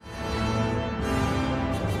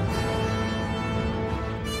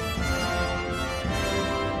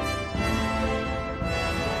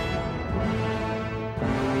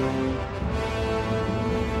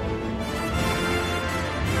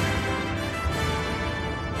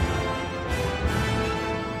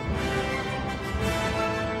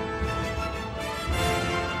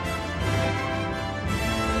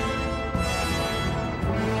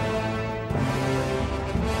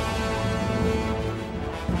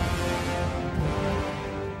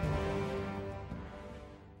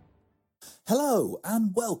Hello,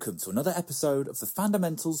 and welcome to another episode of the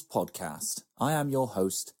Fundamentals podcast. I am your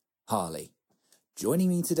host, Harley. Joining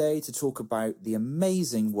me today to talk about the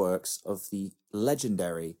amazing works of the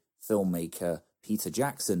legendary filmmaker Peter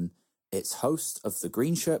Jackson, it's host of the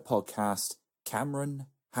Green Shirt podcast, Cameron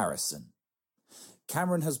Harrison.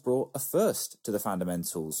 Cameron has brought a first to the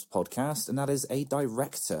Fundamentals podcast, and that is a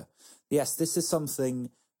director. Yes, this is something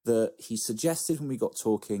that he suggested when we got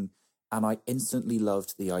talking, and I instantly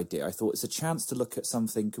loved the idea. I thought it's a chance to look at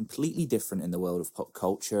something completely different in the world of pop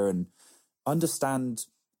culture and understand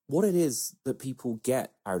what it is that people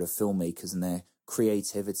get out of filmmakers and their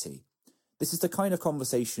creativity. This is the kind of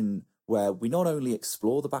conversation where we not only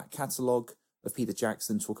explore the back catalogue of Peter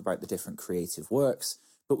Jackson, talk about the different creative works,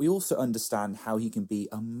 but we also understand how he can be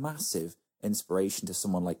a massive inspiration to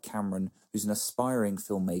someone like Cameron, who's an aspiring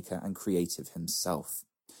filmmaker and creative himself.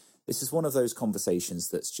 This is one of those conversations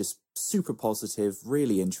that's just super positive,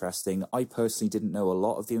 really interesting. I personally didn't know a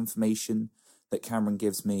lot of the information that Cameron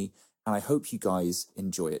gives me, and I hope you guys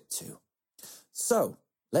enjoy it too. So,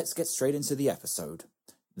 let's get straight into the episode.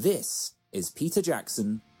 This is Peter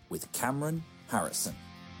Jackson with Cameron Harrison.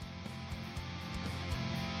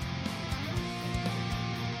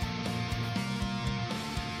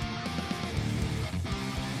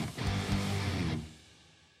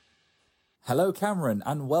 Hello, Cameron,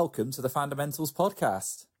 and welcome to the Fundamentals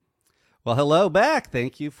podcast. Well, hello back.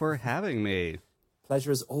 Thank you for having me.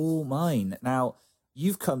 Pleasure is all mine. Now,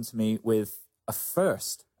 you've come to me with a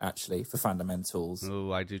first, actually, for Fundamentals.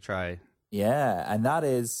 Oh, I do try. Yeah, and that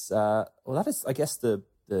is, I guess, the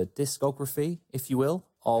discography, if you will,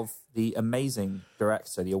 of the amazing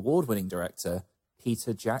director, the award-winning director,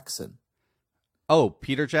 Peter Jackson. Oh,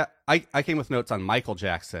 I came with notes on Michael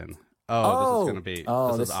Jackson. This is going to be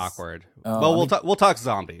this is awkward. We'll talk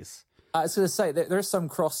zombies. I was going to say there's some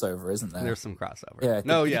crossover, isn't there? There's some crossover. Yeah.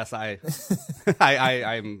 Yes,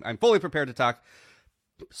 I'm fully prepared to talk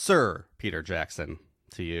Sir Peter Jackson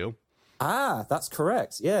to you. Ah, that's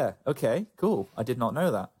correct. Yeah. Okay. Cool. I did not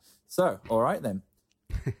know that. So, all right then.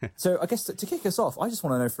 So, I guess to kick us off, I just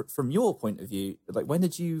want to know from your point of view, like, when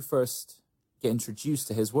did you first get introduced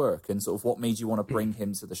to his work, and sort of what made you want to bring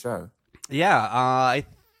him to the show? Yeah.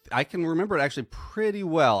 I can remember it actually pretty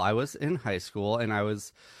well. I was in high school, and I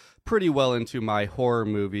was pretty well into my horror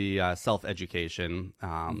movie self-education,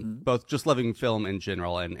 both just loving film in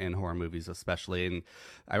general and horror movies especially. And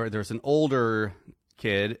there's an older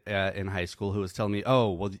kid in high school who was telling me,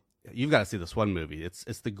 "Oh, well, you've got to see this one movie. It's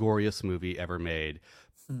the goriest movie ever made,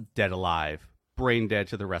 Dead Alive, brain dead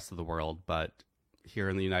to the rest of the world, but here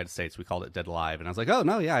in the United States we called it Dead Alive." And I was like, "Oh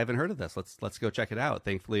no, yeah, I haven't heard of this. Let's go check it out."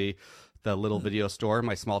 Thankfully, the little video store in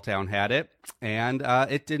my small town had it, and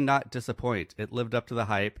it did not disappoint. It lived up to the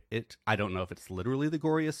hype. I don't know if it's literally the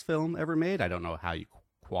goriest film ever made. I don't know how you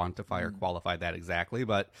quantify or qualify that exactly,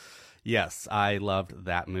 but yes, I loved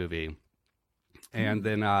that movie. And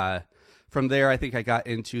then from there, I think I got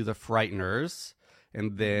into The Frighteners,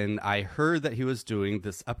 and then I heard that he was doing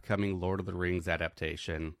this upcoming Lord of the Rings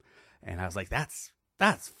adaptation, and I was like, that's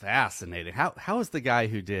fascinating. How is the guy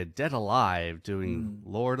who did Dead Alive doing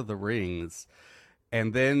Lord of the Rings?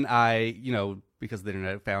 And then I, because of the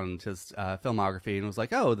internet, found his filmography and was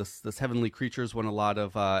like, oh, this Heavenly Creatures won a lot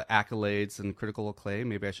of accolades and critical acclaim.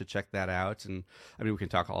 Maybe I should check that out. And I mean, we can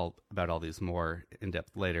talk about all these more in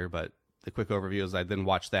depth later, but the quick overview is I then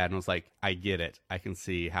watched that and was like, I get it. I can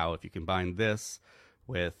see how if you combine this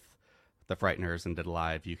with The Frighteners and Dead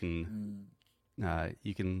Alive, you can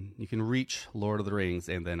reach Lord of the Rings,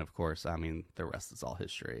 and then of course, I mean, the rest is all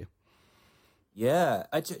history. Yeah,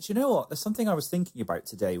 do you know what? There's something I was thinking about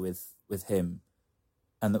today with him,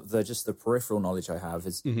 and the peripheral knowledge I have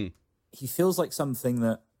is he feels like something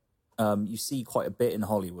that you see quite a bit in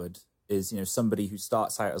Hollywood. Is somebody who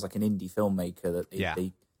starts out as like an indie filmmaker that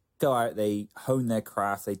they go out, they hone their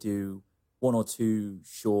craft, they do one or two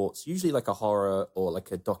shorts, usually like a horror or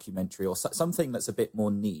like a documentary or something that's a bit more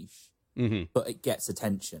niche. But it gets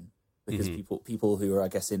attention because people who are, I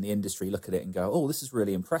guess, in the industry look at it and go, "Oh, this is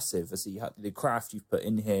really impressive. I see the craft you've put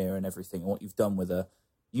in here and everything, and what you've done with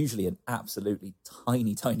usually an absolutely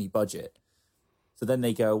tiny budget." So then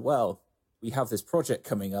they go, "Well, we have this project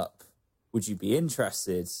coming up. Would you be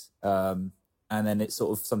interested?" And then it's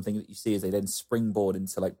sort of something that you see as they then springboard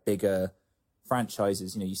into like bigger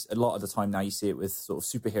franchises. A lot of the time now you see it with sort of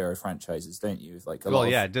superhero franchises, don't you? With like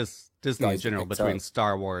Disney in general, between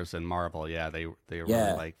Star Wars and Marvel, they were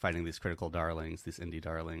really like finding these critical darlings, these indie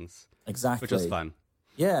darlings. Exactly. Which is fun.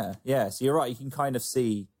 Yeah. So you're right. You can kind of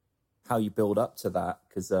see how you build up to that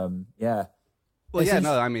because, Well, yeah,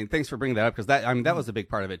 no, I mean, thanks for bringing that up because that was a big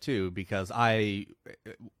part of it too. Because I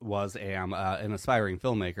am an aspiring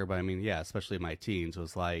filmmaker, but I mean, yeah, especially in my teens,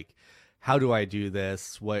 was like, how do I do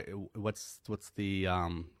this? What's the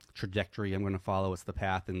trajectory I'm going to follow? What's the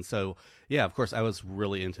path? And so, yeah, of course, I was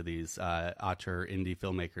really into these auteur indie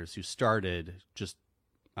filmmakers who started just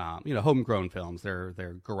homegrown films, their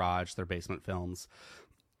garage, their basement films.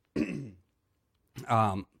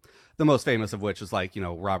 The most famous of which is like,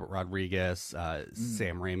 Robert Rodriguez,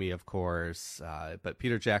 Sam Raimi, of course. But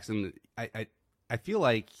Peter Jackson, I feel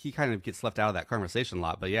like he kind of gets left out of that conversation a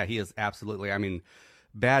lot. But yeah, he is absolutely, I mean,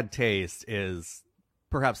 Bad Taste is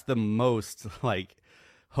perhaps the most like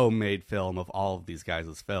homemade film of all of these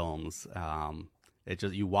guys' films. It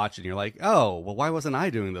just, you watch it and you're like, oh, well, why wasn't I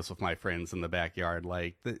doing this with my friends in the backyard?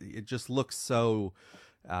 Like, it just looks so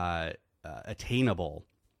attainable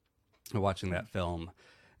watching that film.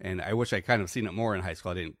 And I wish I kind of seen it more in high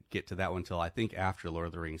school. I didn't get to that one until I think after Lord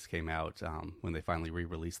of the Rings came out, when they finally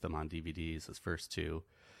re-released them on DVDs, his first two.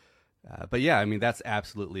 But yeah, I mean, that's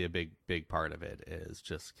absolutely a big part of it, is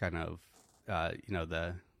just kind of,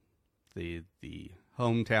 the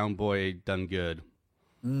hometown boy done good.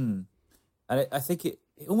 And I think it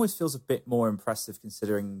almost feels a bit more impressive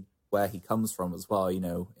considering where he comes from as well,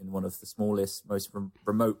 in one of the smallest, most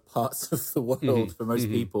remote parts of the world for most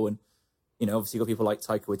people. And, obviously you've got people like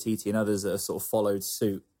Taika Waititi and others that have sort of followed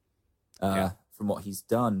suit from what he's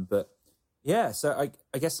done. But yeah, so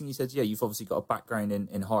I guess you said, you've obviously got a background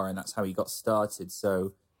in horror and that's how you got started.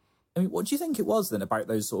 So, I mean, what do you think it was then about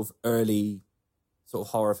those sort of early sort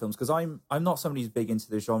of horror films? Because I'm not somebody who's big into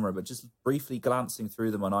the genre, but just briefly glancing through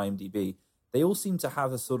them on IMDb, they all seem to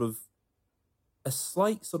have a slight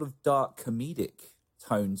sort of dark comedic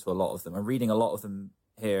tone to a lot of them. I'm reading a lot of them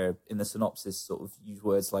here in the synopsis, sort of use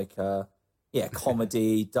words like,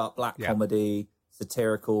 comedy, dark black comedy,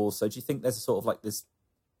 satirical. So do you think there's a sort of like this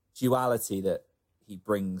duality that he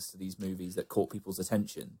brings to these movies that caught people's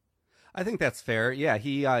attention? I think that's fair. Yeah,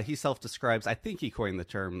 he self-describes, I think he coined the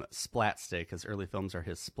term splatstick. His early films are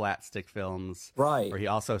his splatstick films. Right. Where he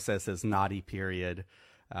also says his naughty period.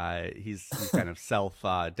 He's kind of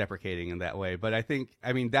self-deprecating in that way. But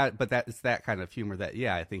it's that kind of humor that,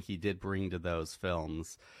 I think he did bring to those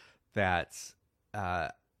films that,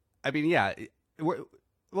 well,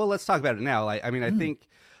 let's talk about it now. I think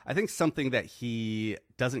something that he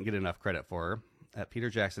doesn't get enough credit for, Peter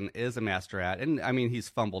Jackson is a master at, and I mean, he's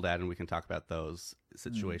fumbled at, and we can talk about those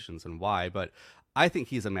situations and why, but I think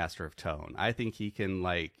he's a master of tone. I think he can,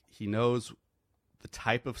 he knows the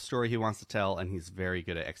type of story he wants to tell, and he's very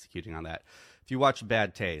good at executing on that. If you watch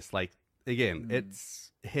Bad Taste,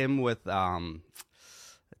 it's him with 12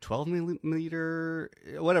 millimeter,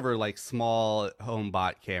 whatever, small home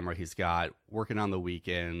bot camera he's got, working on the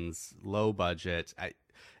weekends, low budget.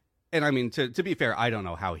 And I mean, to be fair, I don't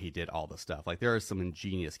know how he did all the stuff. There are some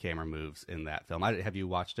ingenious camera moves in that film. Have you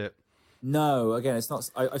watched it? No, again, it's not.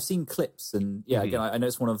 I've seen clips, and again, I know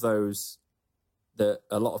it's one of those that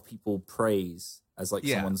a lot of people praise as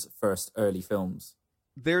someone's first early films.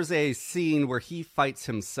 There's a scene where he fights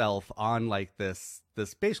himself on this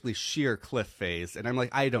basically sheer cliff face, and I'm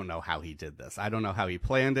like, I don't know how he did this. I don't know how he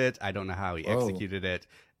planned it. I don't know how he executed it.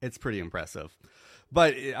 It's pretty impressive,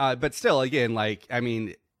 but still, again,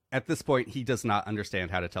 at this point, he does not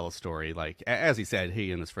understand how to tell a story. As he said,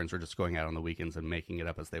 he and his friends were just going out on the weekends and making it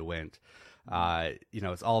up as they went.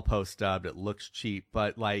 It's all post-dubbed. It looks cheap,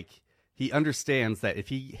 but he understands that if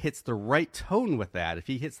he hits the right tone with that, if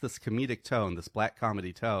he hits this comedic tone, this black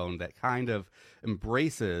comedy tone that kind of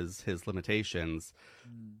embraces his limitations,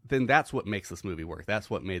 then that's what makes this movie work. That's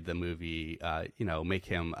what made the movie, make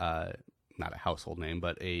him not a household name,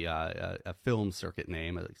 but a film circuit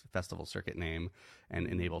name, a festival circuit name, and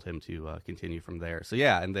enabled him to continue from there. So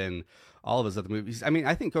yeah, and then all of his other movies. I mean,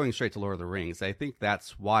 I think going straight to Lord of the Rings, I think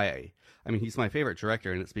that's why. He's my favorite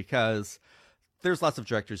director, and it's because there's lots of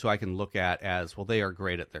directors who I can look at as, well, they are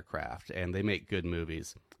great at their craft and they make good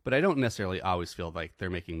movies, but I don't necessarily always feel like they're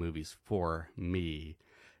making movies for me.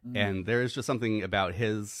 And there is just something about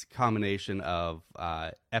his combination of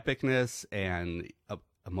epicness and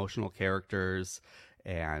emotional characters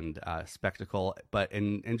and spectacle, but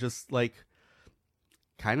and just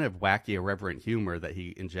kind of wacky, irreverent humor that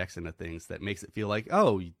he injects into things that makes it feel like,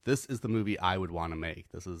 oh, this is the movie I would want to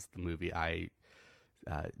make. This is the movie I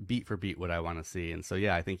beat for beat what I want to see. And so,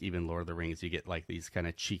 yeah, I think even Lord of the Rings, you get these kind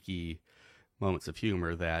of cheeky moments of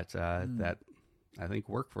humor that that I think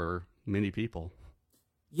work for many people.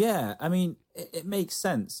 Yeah, I mean, it makes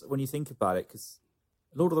sense when you think about it, because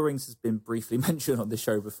Lord of the Rings has been briefly mentioned on the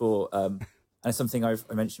show before, and it's something I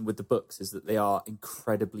mentioned with the books is that they are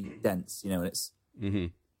incredibly dense, and it's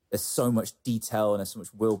there's so much detail and there's so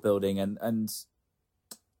much world building, and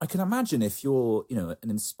I can imagine if you're, you know, an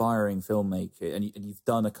inspiring filmmaker and you've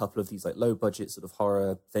done a couple of these like low budget sort of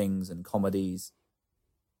horror things and comedies,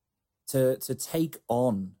 to take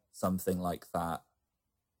on something like that,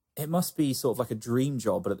 it must be sort of like a dream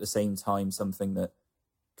job, but at the same time something that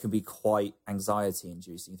can be quite anxiety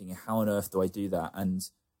inducing. Thinking, how on earth do I do that? And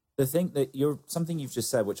the thing that something you've just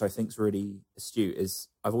said, which I think is really astute, is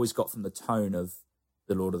I've always got from the tone of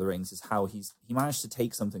The Lord of the Rings, is how he managed to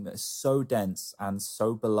take something that is so dense and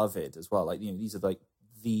so beloved as well. Like, you know, these are like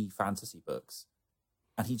the fantasy books,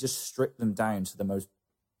 and he just stripped them down to the most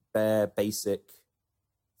bare, basic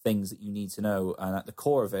things that you need to know. And at the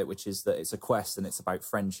core of it, which is that it's a quest and it's about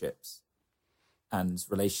friendships and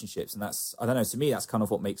relationships. And that's, I don't know, to me, that's kind of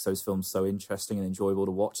what makes those films so interesting and enjoyable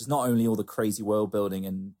to watch. It's not only all the crazy world building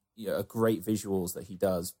and, you know, great visuals that he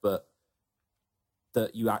does, but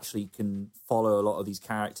that you actually can follow a lot of these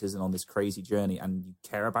characters and on this crazy journey and you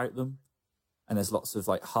care about them. And there's lots of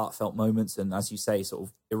like heartfelt moments and, as you say, sort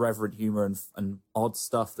of irreverent humor and odd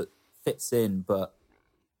stuff that fits in. But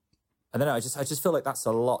I don't know, I just feel like that's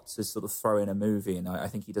a lot to sort of throw in a movie, and I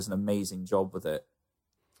think he does an amazing job with it.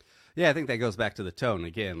 Yeah, I think that goes back to the tone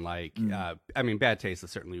again. Like, I mean, Bad Taste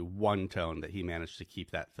is certainly one tone that he managed to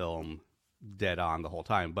keep that film dead on the whole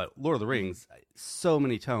time. But Lord of the Rings, so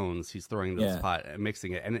many tones he's throwing into this pot and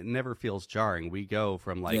mixing it, and it never feels jarring. We go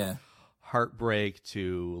from like heartbreak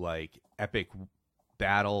to like epic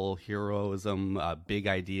battle heroism, big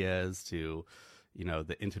ideas, to, you know,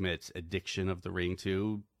 the intimate addiction of the ring,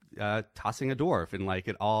 to tossing a dwarf, and like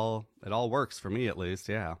it all works for me, at least.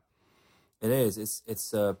 Yeah, it is.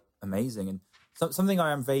 It's amazing. And something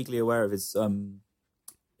I am vaguely aware of is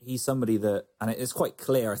he's somebody that, and it's quite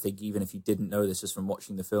clear, I think, even if you didn't know this just from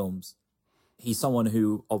watching the films, he's someone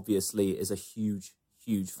who obviously is a huge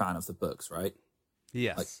fan of the books, right?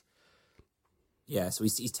 Yes. Like, yeah, so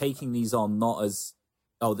he's taking these on not as,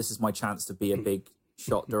 oh, this is my chance to be a big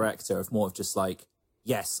shot director, of more of just like,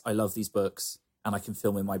 yes, I love these books and I can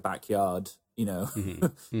film in my backyard, you know.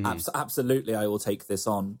 Absolutely, I will take this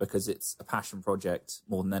on because it's a passion project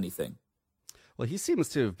more than anything. Well, he seems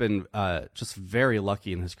to have been just very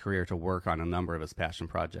lucky in his career to work on a number of his passion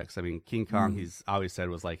projects. I mean, King Kong, he's always said,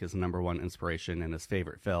 was like his number one inspiration and his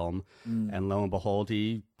favorite film. And lo and behold,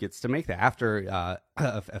 he gets to make that. After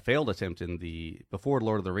a failed attempt before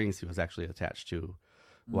Lord of the Rings, he was actually attached to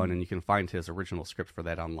one, and you can find his original script for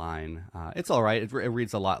that online. It's all right. It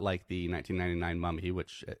reads a lot like the 1999 Mummy,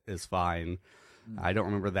 which is fine. I don't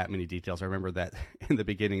remember that many details. I remember that in the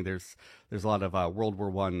beginning, there's a lot of World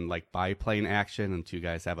War I like biplane action, and two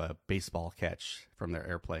guys have a baseball catch from their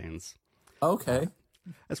airplanes. Okay.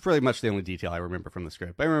 That's pretty much the only detail I remember from the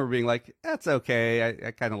script. I remember being like, that's okay.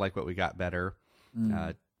 I kind of like what we got better.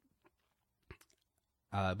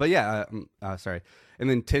 But yeah, sorry. And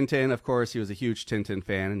then Tintin, of course, he was a huge Tintin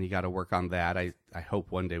fan, and he got to work on that. I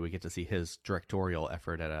hope one day we get to see his directorial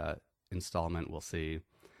effort at a installment. We'll see.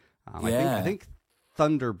 I think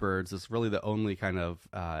Thunderbirds is really the only kind of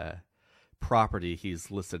property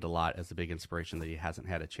he's listed a lot as a big inspiration that he hasn't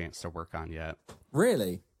had a chance to work on yet.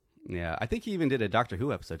 Really? Yeah, I think he even did a Doctor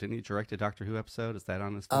Who episode. Didn't he direct a Doctor Who episode? Is that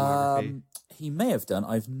on his filmography? He may have done.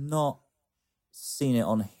 I've not seen it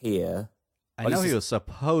on here. I know he was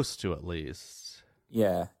supposed to, at least.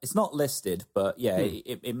 Yeah, it's not listed, but yeah,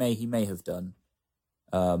 he may have done.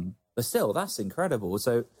 But still, that's incredible.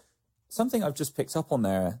 So something I've just picked up on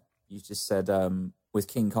there, you just said with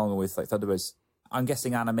King Kong and with like Thunderbirds, I'm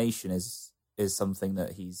guessing animation is something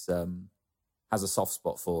that he's has a soft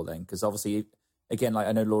spot for then, because obviously, again, like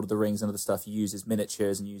I know Lord of the Rings and other stuff, he uses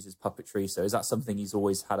miniatures and uses puppetry. So is that something he's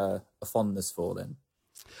always had a fondness for then?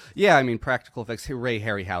 Yeah, I mean, practical effects. Ray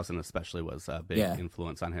Harryhausen especially was a big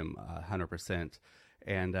influence on him, 100%.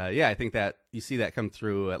 And yeah, I think that you see that come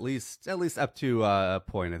through at least up to a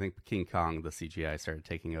point. I think King Kong, the CGI started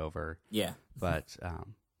taking over. Yeah, but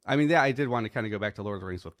I mean, yeah, I did want to kind of go back to Lord of the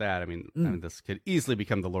Rings with that. I mean, this could easily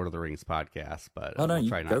become the Lord of the Rings podcast, but I'll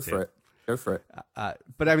try not go to. for it. Go for it.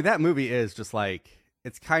 But I mean, that movie is just like,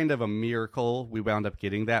 it's kind of a miracle we wound up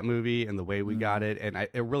getting that movie and the way we got it. And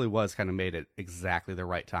it really was kind of made at exactly the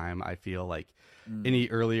right time. I feel like any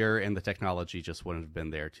earlier and the technology just wouldn't have been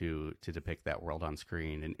there to depict that world on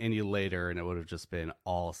screen. And any later, and it would have just been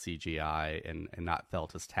all CGI and not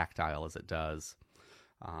felt as tactile as it does.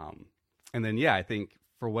 And then, yeah, I think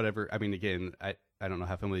for whatever, I mean, again, I don't know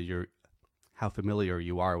how familiar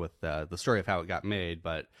you are with the story of how it got made,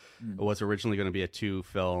 but it was originally going to be a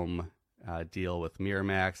 2-film deal with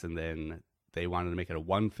Miramax, and then they wanted to make it a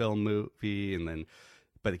 1-film movie, and then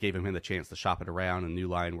but it gave him the chance to shop it around, and New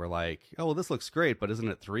Line were like, oh, well, this looks great, but isn't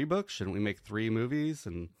it 3 books? Shouldn't we make 3 movies?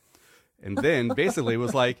 And And then basically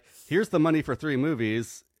was like, here's the money for 3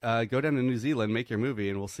 movies. Go down to New Zealand, make your movie,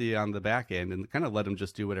 and we'll see you on the back end. And kind of let him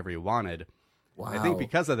just do whatever he wanted. Wow. I think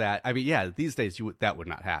because of that, I mean, yeah, these days that would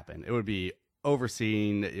not happen. It would be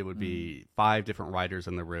overseen. It would be 5 different writers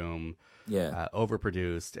in the room. Yeah.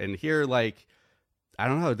 Overproduced. And here, like, I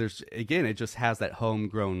don't know. It just has that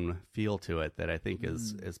homegrown feel to it that I think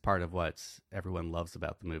is part of what everyone loves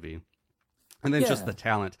about the movie. And then just the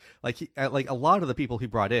talent, like a lot of the people he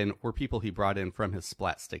brought in were people he brought in from his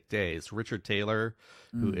Splatstick days. Richard Taylor,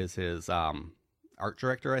 who is his art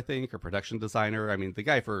director, I think, or production designer. I mean, the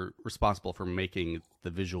guy responsible for making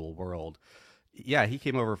the visual world. Yeah, he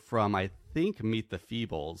came over from, I think, Meet the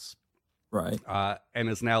Feebles, right? And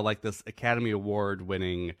is now like this Academy Award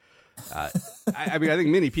winning. I mean, I think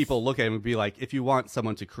many people look at him and be like, if you want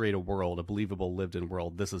someone to create a world, a believable lived-in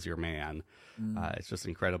world, this is your man. It's just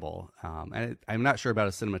incredible. And I'm not sure about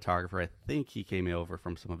a cinematographer. I think he came over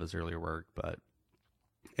from some of his earlier work, but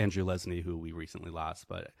Andrew Lesney, who we recently lost.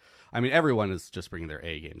 But I mean, everyone is just bringing their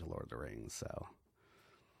A game to Lord of the Rings. So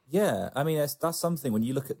yeah, I mean, that's something when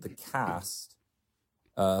you look at the cast,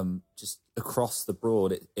 just across the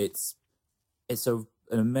board, it's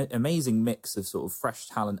an amazing mix of sort of fresh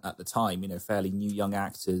talent at the time, fairly new young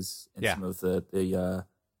actors in some of the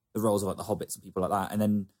roles of like the Hobbits and people like that. And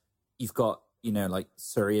then you've got, like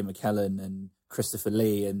Sir Ian McKellen and Christopher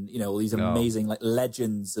Lee and, all these amazing like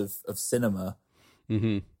legends of cinema,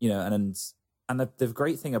 and the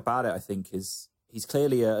great thing about it, I think, is he's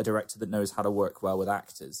clearly a director that knows how to work well with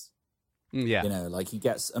actors. Yeah. Like he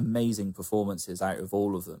gets amazing performances out of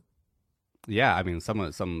all of them. Yeah, I mean,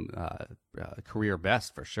 some career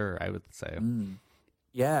best for sure, I would say.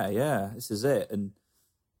 Yeah, this is it, and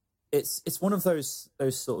it's one of those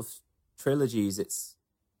sort of trilogies.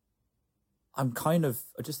 I'm kind of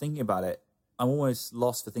just thinking about it. I'm almost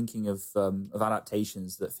lost for thinking of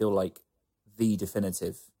adaptations that feel like the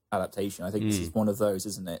definitive adaptation. I think this is one of those,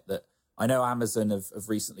 isn't it? That I know Amazon have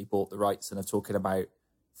recently bought the rights and are talking about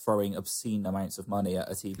throwing obscene amounts of money at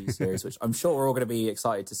a TV series, which I'm sure we're all going to be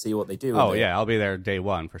excited to see what they do. Oh, yeah, I'll be there day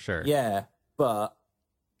one for sure. Yeah, but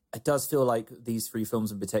it does feel like these 3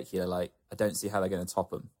 films in particular, like, I don't see how they're going to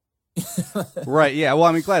top them. Right, yeah. Well,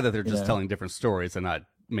 I'm glad that they're just telling different stories and not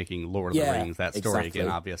making Lord of the Rings that story again,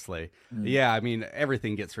 obviously. Yeah, I mean,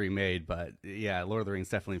 everything gets remade, but yeah, Lord of the Rings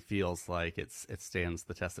definitely feels like it stands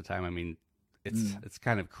the test of time. I mean, it's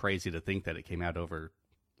kind of crazy to think that it came out over...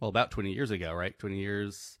 Well, about 20 years ago, right? 20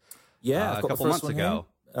 years. Yeah, a couple months ago.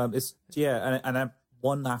 It's and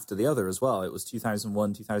one after the other as well. It was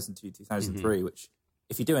 2001, 2002, 2003. Which,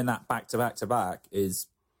 if you're doing that back to back to back,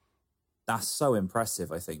 that's so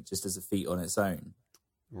impressive. I think just as a feat on its own.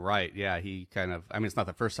 Right. Yeah. He kind of. I mean, it's not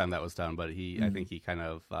the first time that was done, but I think he kind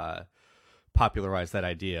of popularized that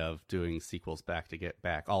idea of doing sequels back to get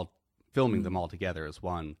back, all filming them all together as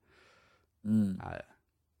one.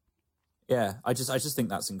 Yeah, I just think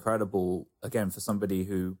that's incredible. Again, for somebody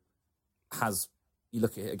who has, you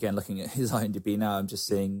look at it again, looking at his IMDb now, I'm just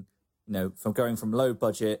seeing, from going from low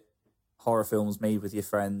budget horror films made with your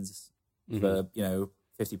friends for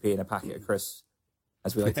 50p in a packet of crisps,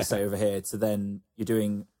 as we like to say over here, to then you're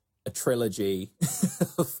doing a trilogy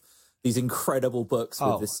of these incredible books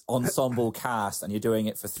with this ensemble cast, and you're doing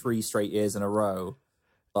it for 3 straight years in a row.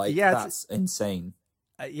 Like, that's insane.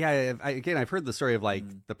 I've heard the story of like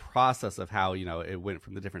the process of how, it went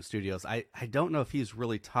from the different studios. I don't know if he's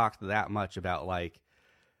really talked that much about like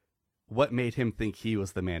what made him think he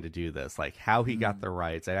was the man to do this, like how he got the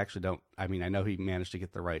rights. I actually don't. I mean, I know he managed to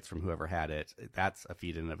get the rights from whoever had it. That's a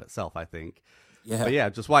feat in and of itself, I think. Yeah. But yeah,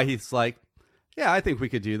 just why he's like, yeah, I think we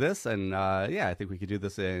could do this, and I think we could do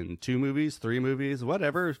this in 2 movies, 3 movies,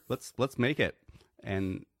 whatever. Let's make it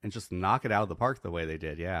and just knock it out of the park the way they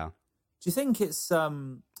did. Yeah. Do you think it's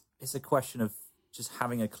a question of just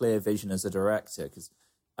having a clear vision as a director? Because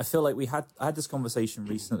I feel like I had this conversation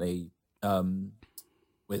recently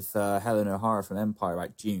with Helen O'Hara from Empire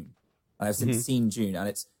about Dune, and I've seen Dune, and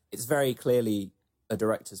it's very clearly a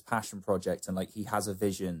director's passion project, and like he has a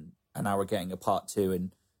vision, and now we're getting a part 2.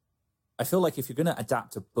 And I feel like if you're going to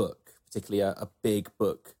adapt a book, particularly a big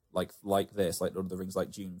book like this, like Lord of the Rings,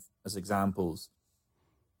 like Dune as examples,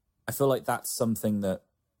 I feel like that's something that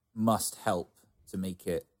must help to make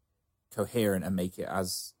it coherent and make it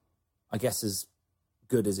as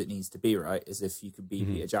good as it needs to be, right? As if you could be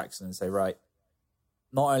Peter Jackson and say, right,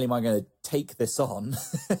 not only am I going to take this on,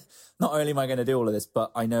 not only am I going to do all of this,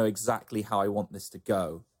 but I know exactly how I want this to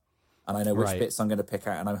go. And I know which bits I'm going to pick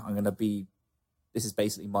out, and I'm going to be, this is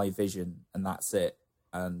basically my vision, and that's it.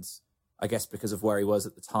 And I guess because of where he was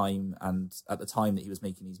at the time, and at the time that he was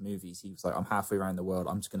making these movies, he was like, I'm halfway around the world.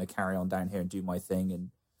 I'm just going to carry on down here and do my thing. And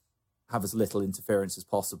have as little interference as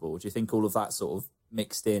possible. Do you think all of that sort of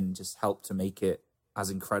mixed in just helped to make it as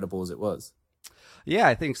incredible as it was? Yeah,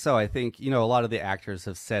 I think so. I think, a lot of the actors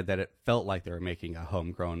have said that it felt like they were making a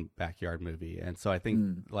homegrown backyard movie. And so I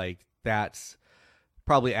think like that's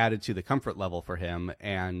probably added to the comfort level for him.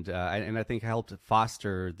 And I think helped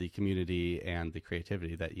foster the community and the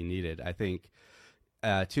creativity that you needed. I think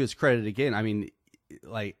to his credit again, I mean,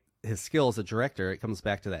 like his skill as a director, it comes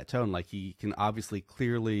back to that tone. Like he can obviously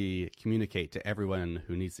clearly communicate to everyone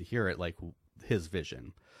who needs to hear it, like his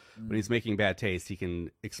vision. When he's making Bad Taste, he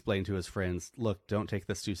can explain to his friends, look, don't take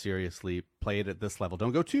this too seriously. Play it at this level.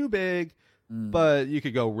 Don't go too big, but you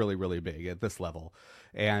could go really, really big at this level.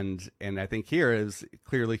 And I think here is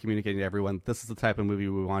clearly communicating to everyone, this is the type of movie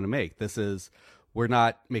we want to make. We're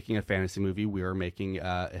not making a fantasy movie. We are making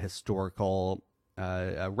a historical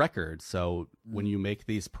a record. So when you make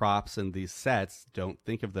these props and these sets, don't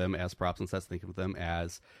think of them as props and sets. Think of them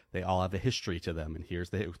as they all have a history to them.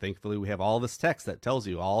 And thankfully we have all this text that tells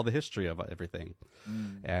you all the history of everything.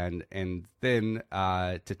 And then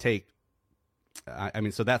to take, I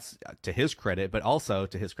mean, so that's to his credit, but also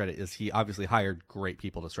to his credit is he obviously hired great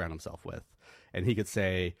people to surround himself with. And he could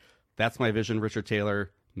say, that's my vision, Richard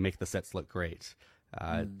Taylor, make the sets look great.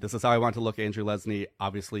 This is how I want to look, Andrew Lesnie.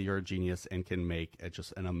 Obviously, you're a genius and can make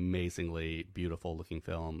just an amazingly beautiful looking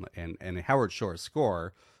film. And Howard Shore's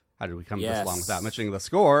score, how did we come this long without mentioning the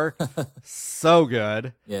score? So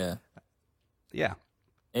good. Yeah. Yeah.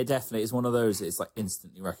 It definitely is one of those, it's like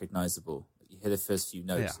instantly recognizable. You hear the first few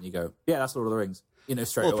notes and you go, yeah, that's Lord of the Rings.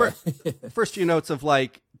 Straight away. First few notes of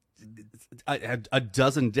like a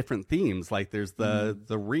dozen different themes. Like there's the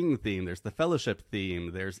ring theme, there's the fellowship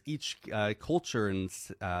theme, there's each culture and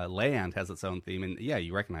land has its own theme, and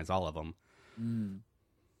you recognize all of them.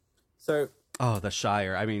 So the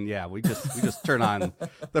Shire, I mean, we just turn on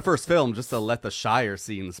the first film just to let the Shire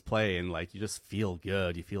scenes play, and like you just feel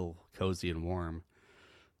good, you feel cozy and warm.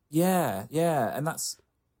 Yeah, and that's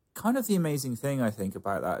kind of the amazing thing I think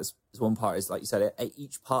about that is one part is, like you said,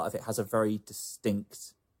 each part of it has a very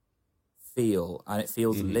distinct feel, and it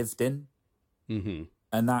feels lived in.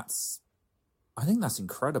 And I think that's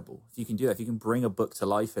incredible if you can do that, if you can bring a book to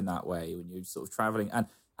life in that way when you're sort of traveling, and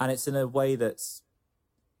it's in a way that's,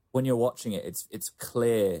 when you're watching it, it's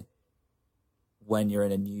clear when you're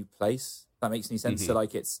in a new place. If that makes any sense. So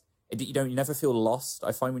like you never feel lost.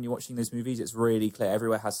 I find when you're watching those movies, it's really clear.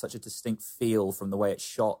 Everywhere has such a distinct feel, from the way it's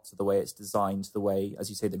shot to the way it's designed to the way, as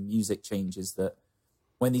you say, the music changes, that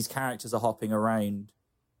when these characters are hopping around,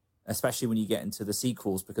 especially when you get into the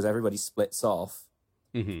sequels, because everybody splits off,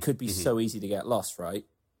 it could be so easy to get lost, right?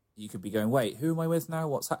 You could be going, wait, who am I with now?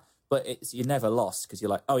 What's that? But you're never lost, because you're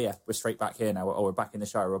like, oh yeah, we're straight back here now, or we're back in the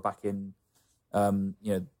Shire, or we're back in,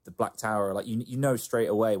 the Black Tower. Like you know straight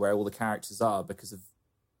away where all the characters are because of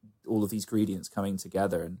all of these ingredients coming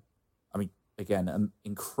together. And I mean, again, an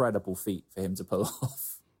incredible feat for him to pull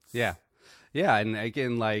off. Yeah, and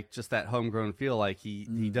again, like just that homegrown feel, like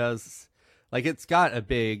he does. Like, it's got a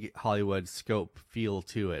big Hollywood scope feel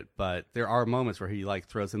to it, but there are moments where he like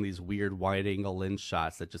throws in these weird wide angle lens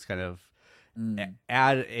shots that just kind of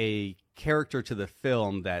add a character to the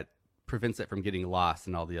film that prevents it from getting lost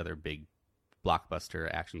in all the other big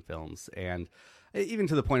blockbuster action films. And even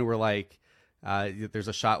to the point where like there's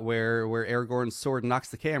a shot where Aragorn's sword knocks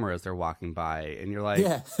the camera as they're walking by, and you're like,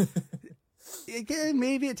 again,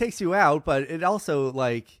 maybe it takes you out, but it also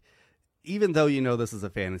like, even though this is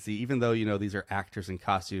a fantasy, even though these are actors in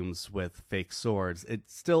costumes with fake swords,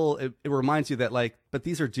 it reminds you that like, but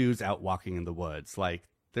these are dudes out walking in the woods. Like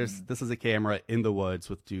this is a camera in the woods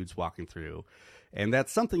with dudes walking through, and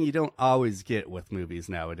that's something you don't always get with movies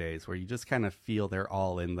nowadays, where you just kind of feel they're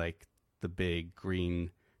all in like the big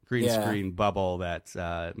green screen bubble that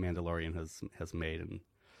Mandalorian has made.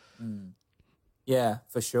 And yeah,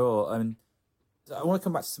 for sure. I mean, I want to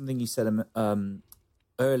come back to something you said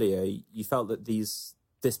earlier. You felt that this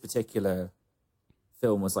particular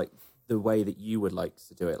film was like the way that you would like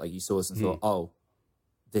to do it. Like you saw this and thought, oh,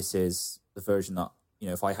 this is the version that,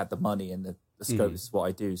 if I had the money and the scope, this is what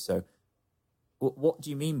I do. So what do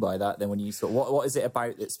you mean by that then, when you sort what is it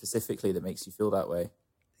about it specifically that makes you feel that way?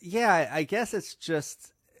 Yeah, I guess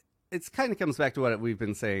it's kind of comes back to what we've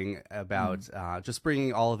been saying about just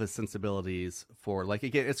bringing all of his sensibilities for, like,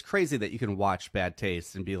 again, it's crazy that you can watch Bad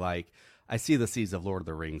Taste and be like, I see the seeds of Lord of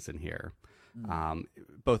the Rings in here,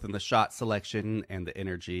 both in the shot selection and the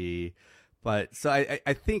energy. But so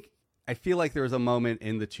I feel like there was a moment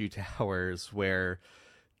in The Two Towers where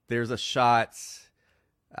there's a shot,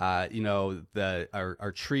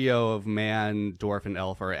 our trio of man, dwarf, and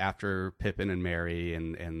elf are after Pippin and Merry,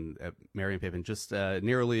 and Merry and Pippin just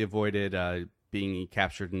narrowly avoided being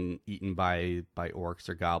captured and eaten by orcs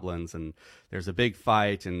or goblins, and there's a big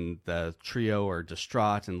fight, and the trio are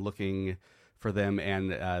distraught and looking for them,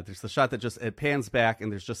 and there's the shot that just it pans back,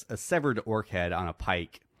 and there's just a severed orc head on a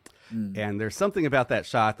pike. And there's something about that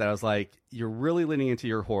shot that I was like, you're really leaning into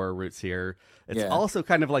your horror roots here. It's also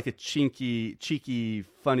kind of like a cheeky,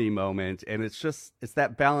 funny moment. And it's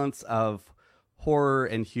that balance of horror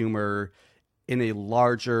and humor in a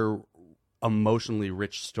larger, emotionally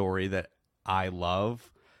rich story that I love.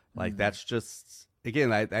 Like, that's just,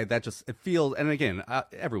 again, it feels, and again,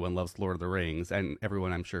 everyone loves Lord of the Rings, and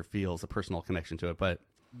everyone, I'm sure, feels a personal connection to it. But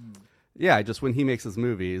yeah, just when he makes his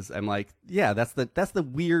movies, I'm like, yeah, that's the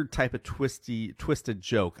weird type of twisted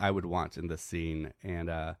joke I would want in this scene,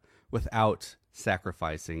 and without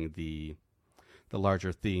sacrificing the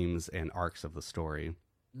larger themes and arcs of the story.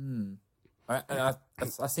 That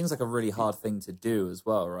seems like a really hard thing to do as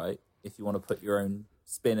well, right? If you want to put your own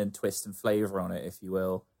spin and twist and flavor on it, if you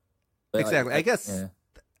will. But exactly. I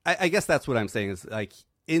guess that's what I'm saying is, like,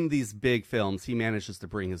 in these big films, he manages to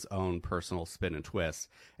bring his own personal spin and twist,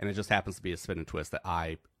 and it just happens to be a spin and twist that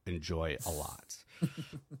I enjoy a lot.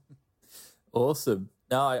 Awesome.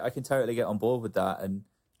 No, I can totally get on board with that, and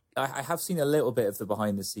I have seen a little bit of the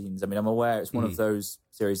behind the scenes. I mean, I'm aware it's one of those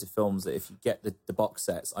series of films that if you get the box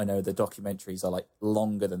sets, I know the documentaries are like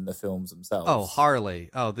longer than the films themselves. Oh, Harley!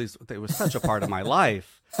 Oh, they were such a part of my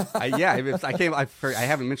life. I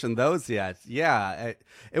haven't mentioned those yet. Yeah,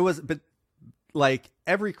 it was, but. Like,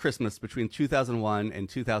 every Christmas between 2001 and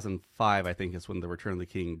 2005, I think, is when the Return of the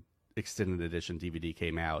King Extended Edition DVD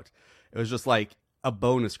came out. It was just like a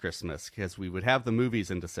bonus Christmas, because we would have the movies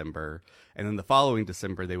in December, and then the following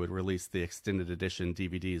December, they would release the Extended Edition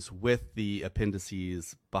DVDs with the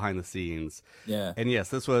appendices behind the scenes. Yeah. And yes,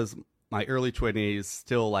 this was my early 20s,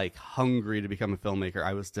 still, like, hungry to become a filmmaker.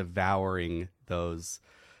 I was devouring those.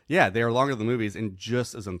 Yeah, they are longer than the movies and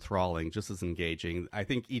just as enthralling, just as engaging. I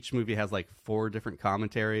think each movie has like 4 different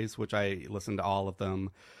commentaries, which I listened to all of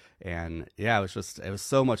them. And yeah, it was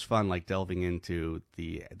so much fun, like delving into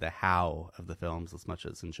the how of the films as much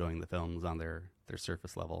as enjoying the films on their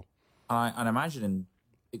surface level. And imagine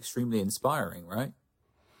extremely inspiring, right?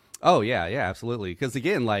 Oh, yeah, absolutely. Because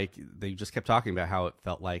again, like, they just kept talking about how it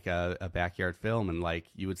felt like a backyard film, and like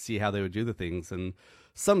you would see how they would do the things, and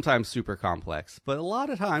sometimes super complex, but a lot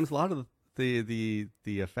of times, a lot of the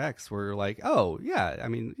effects were like, oh yeah, I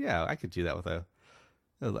mean, yeah, I could do that with a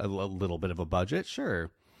little bit of a budget,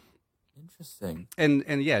 sure. Interesting.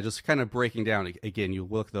 And yeah, just kind of breaking down again, you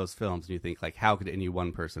look at those films and you think, like, how could any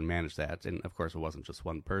one person manage that? And of course, it wasn't just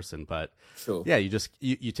one person, but sure. Yeah,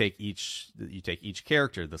 you take each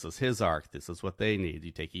character. This is his arc. This is what they need.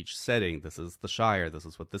 You take each setting. This is the Shire. This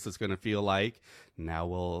is what this is going to feel like. Now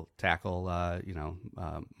we'll tackle,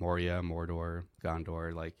 Moria, Mordor,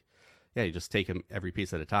 Gondor. Like, yeah, you just take them every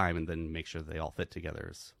piece at a time and then make sure they all fit together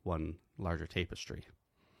as one larger tapestry.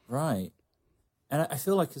 Right. And I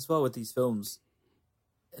feel like as well with these films,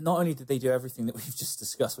 not only did they do everything that we've just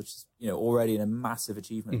discussed, which is, already a massive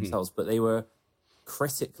achievement themselves, but they were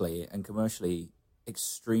critically and commercially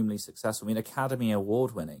extremely successful. I mean, Academy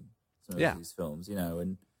Award winning, some of these films,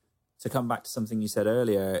 and to come back to something you said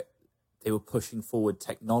earlier, they were pushing forward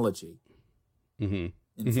technology in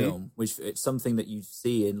film, which it's something that you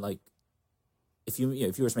see in, like, if you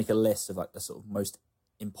were to make a list of like the sort of most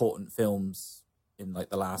important films in like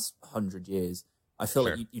the last 100 years, I feel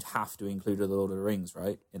like you'd have to include The Lord of the Rings,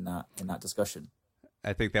 right, in that discussion.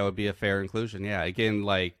 I think that would be a fair inclusion. Yeah, again,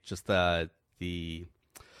 like, just the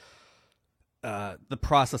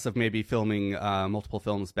process of maybe filming multiple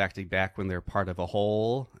films back to back when they're part of a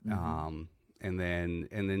whole, and then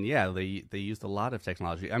yeah, they used a lot of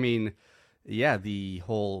technology. I mean, yeah, the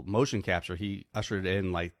whole motion capture, he ushered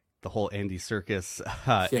in like the whole Andy Serkis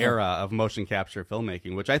era of motion capture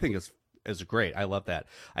filmmaking, which I think is great. I love that.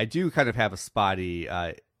 I do kind of have a spotty.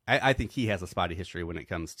 I think he has a spotty history when it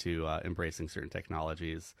comes to embracing certain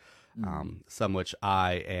technologies, some which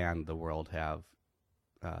I and the world have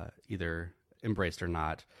either embraced or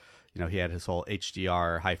not. He had his whole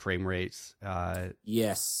HDR, high frame rates.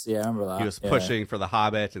 Yes, yeah, I remember that. He was pushing for The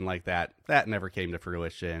Hobbit, and like that never came to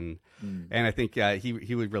fruition. And I think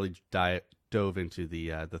he would really dove into the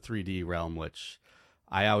 3D realm, which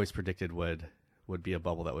I always predicted would be a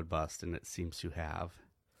bubble that would bust, and it seems to have.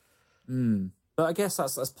 But I guess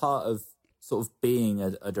that's part of sort of being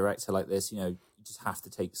a director like this. You just have to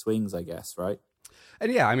take swings, I guess, right?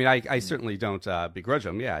 And yeah, I mean, I certainly don't begrudge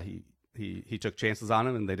him. Yeah, he took chances on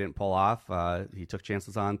him, and they didn't pull off. He took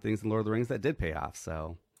chances on things in Lord of the Rings that did pay off.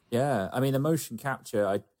 So yeah, I mean, the motion capture,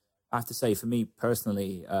 I have to say, for me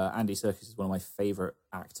personally, Andy Serkis is one of my favorite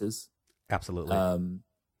actors. Absolutely.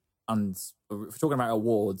 and if we're talking about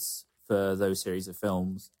awards for those series of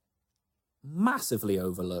films, massively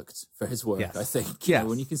overlooked for his work, Yes. I think. Yes.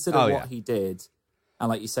 When you consider what he did, and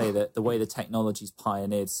like you say, that the way the technology's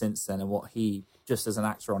pioneered since then and what he, just as an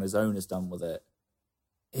actor on his own, has done with it,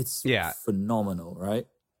 it's phenomenal, right?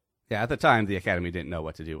 Yeah, at the time, the Academy didn't know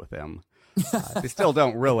what to do with him. They still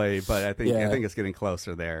don't really, but I think it's getting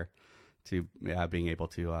closer there to being able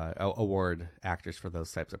to award actors for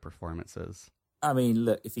those types of performances. I mean,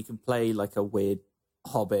 look, if you can play like a weird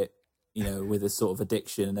hobbit, with a sort of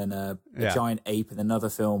addiction, and then a giant ape in another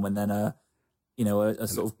film, and then a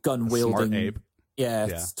sort of gun wielding ape,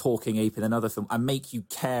 talking ape in another film, and make you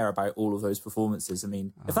care about all of those performances. I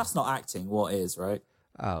mean, if that's not acting, what is, right?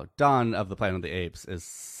 Oh, Dawn of the Planet of the Apes is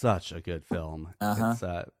such a good film. It's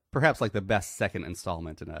perhaps like the best second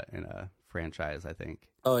installment in a franchise, I think.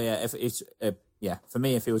 Oh yeah, for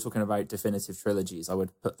me, if you were talking about definitive trilogies, I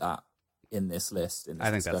would put that in this list.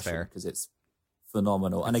 I think that's fair because it's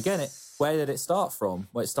phenomenal. And again, where did it start from?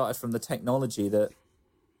 Well, it started from the technology that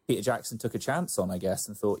Peter Jackson took a chance on, I guess,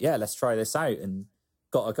 and thought, yeah, let's try this out, and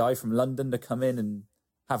got a guy from London to come in and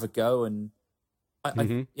have a go. And I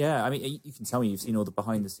mean, you can tell me you've seen all the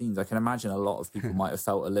behind the scenes. I can imagine a lot of people might have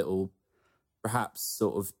felt a little, perhaps,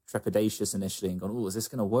 sort of trepidatious initially and gone, oh, is this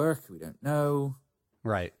going to work? We don't know.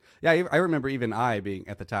 Right. Yeah, I remember even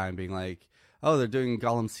being like, oh, they're doing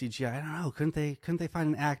Gollum CGI. I don't know. Couldn't they find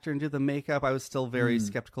an actor and do the makeup? I was still very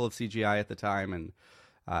skeptical of CGI at the time, and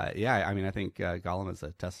I mean, I think Gollum is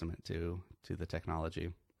a testament to the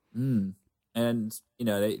technology. And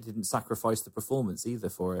they didn't sacrifice the performance either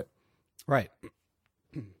for it. Right.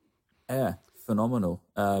 Yeah, phenomenal.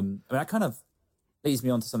 I mean, that kind of leads me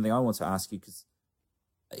on to something I want to ask you, because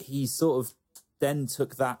he sort of then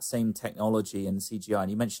took that same technology and CGI,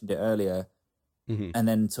 and you mentioned it earlier. And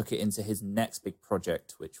then took it into his next big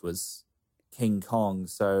project, which was King Kong.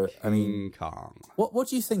 So, King Kong. What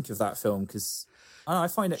do you think of that film? Because I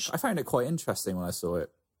found it quite interesting when I saw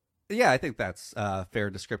it. Yeah, I think that's a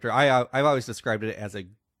fair descriptor. I've always described it as a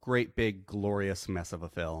great big glorious mess of a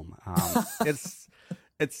film.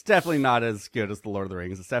 It's definitely not as good as The Lord of the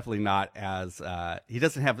Rings. It's definitely not as he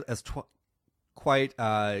doesn't have as quite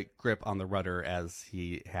grip on the rudder as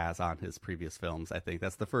he has on his previous films. I think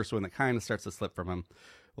that's the first one that kind of starts to slip from him.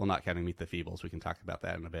 Well, not counting Meet the Feebles. We can talk about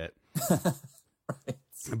that in a bit. Right.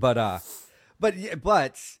 But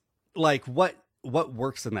like what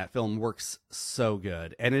works in that film works so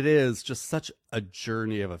good, and it is just such a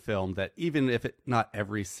journey of a film that even if not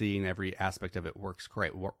every scene, every aspect of it works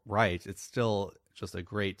quite right, it's still just a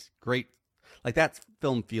great. Like, that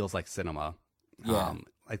film feels like cinema. Yeah.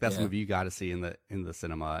 Like, that's a movie you got to see in the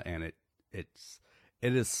cinema, and it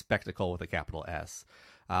is spectacle with a capital S.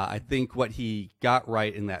 I think what he got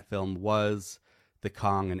right in that film was the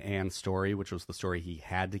Kong and Anne story, which was the story he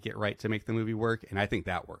had to get right to make the movie work, and I think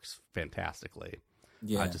that works fantastically.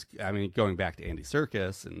 Yeah. Going back to Andy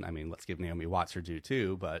Serkis, and I mean, let's give Naomi Watts her due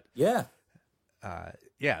too, but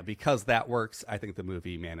because that works, I think the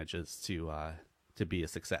movie manages to be a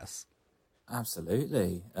success.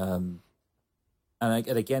 Absolutely. And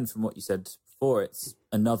again, from what you said before, it's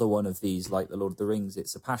another one of these, like The Lord of the Rings.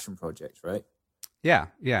 It's a passion project, right? Yeah,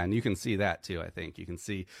 and you can see that too. I think you can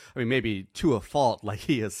see, I mean, maybe to a fault, like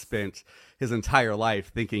he has spent his entire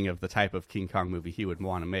life thinking of the type of King Kong movie he would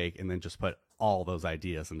want to make, and then just put all those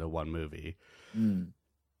ideas into one movie.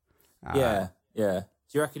 Yeah. Do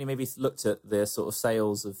you reckon he maybe looked at the sort of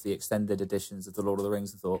sales of the extended editions of The Lord of the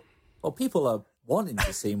Rings and thought, well, people are wanting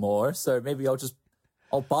to see more, so maybe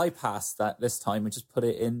I'll bypass that this time and just put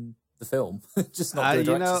it in the film, just not do a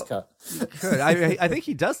director's cut. Could. I think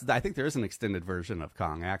he does. I think there is an extended version of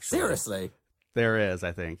Kong, actually. Seriously? There is,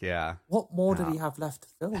 I think, yeah. What more did he have left to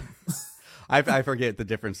film? I forget the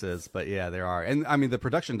differences, but yeah, there are. And I mean, the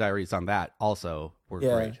production diaries on that also were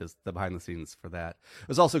great. Just the behind the scenes for that. It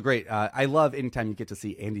was also great. I love anytime you get to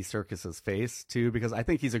see Andy Serkis's face too, because I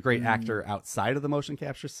think he's a great actor outside of the motion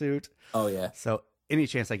capture suit. Oh yeah. So any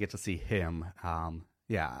chance I get to see him,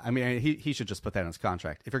 yeah, I mean, he should just put that in his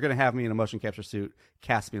contract. If you're going to have me in a motion capture suit,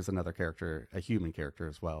 cast me as another character, a human character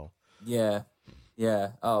as well. Yeah.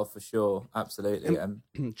 Oh, for sure. Absolutely.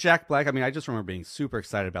 Jack Black, I mean, I just remember being super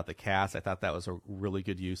excited about the cast. I thought that was a really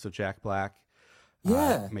good use of Jack Black.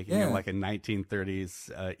 Making him like a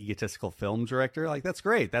 1930s egotistical film director. Like, that's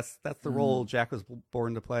great. That's the role Jack was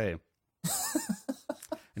born to play.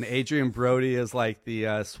 And Adrian Brody is like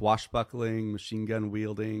the swashbuckling, machine gun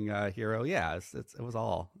wielding hero. Yeah, it was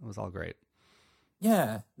all great.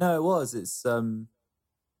 Yeah, no, it was. It's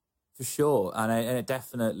for sure, and it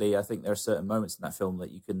definitely. I think there are certain moments in that film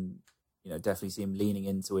that you can, definitely see him leaning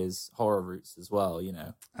into his horror roots as well.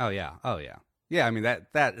 Oh yeah. Yeah, I mean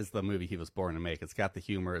that is the movie he was born to make. It's got the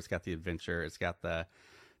humor, it's got the adventure, it's got the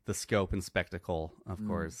scope and spectacle, of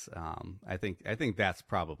course. I think that's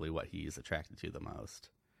probably what he's attracted to the most.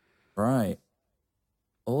 Right.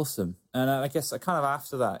 Awesome. And I guess kind of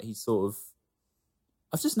after that, he sort of,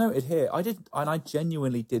 I've just noted here, I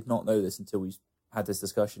genuinely did not know this until we had this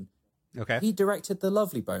discussion. Okay. He directed The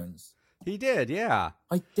Lovely Bones. He did, yeah.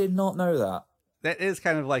 I did not know that. That is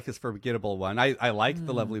kind of like his forgettable one. I liked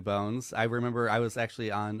The Lovely Bones. I remember I was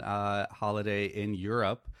actually on holiday in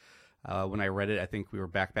Europe when I read it. I think we were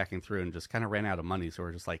backpacking through and just kind of ran out of money, so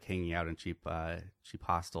we're just like hanging out in cheap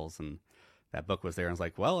hostels, and that book was there. And I was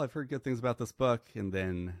like, well, I've heard good things about this book. And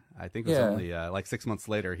then I think it was only like 6 months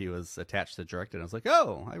later he was attached to direct it. And I was like,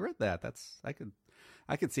 oh, I read that.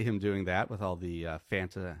 I could see him doing that with all the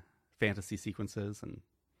fantasy sequences. And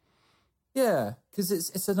yeah, because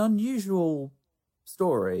it's an unusual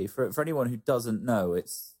story for anyone who doesn't know.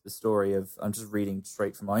 It's the story of, I'm just reading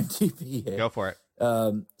straight from IMDb here. Go for it.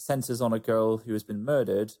 Centers on a girl who has been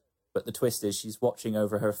murdered, but the twist is she's watching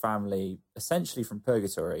over her family essentially from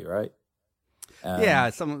purgatory, right?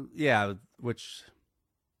 Which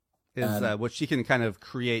is what she can kind of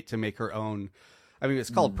create to make her own. I mean, it's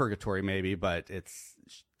called purgatory maybe, but it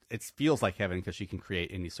feels like heaven because she can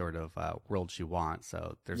create any sort of world she wants.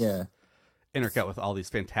 So there's intercut with all these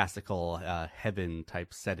fantastical heaven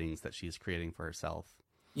type settings that she's creating for herself.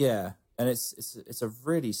 Yeah, and it's a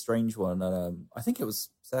really strange one. I think it was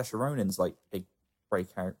Saoirse Ronan's like big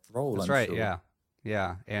breakout role. That's right. Sure.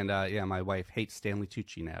 Yeah, and my wife hates Stanley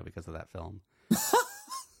Tucci now because of that film.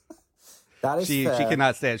 That is she fair. She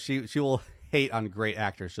cannot stand. She will hate on great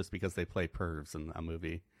actors just because they play pervs in a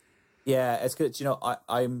movie. Yeah, it's good. You know,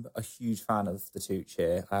 I'm a huge fan of the Tooch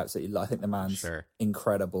here. I think the man's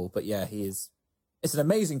incredible. But yeah, it's an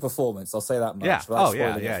amazing performance. I'll say that much. Yeah. For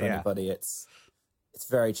anybody, it's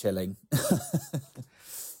very chilling.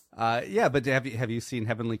 But have you seen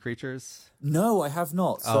Heavenly Creatures? No, I have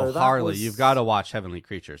not. So Harley, you've got to watch Heavenly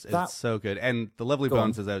Creatures. It's so good. And The Lovely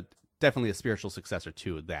Bones is definitely a spiritual successor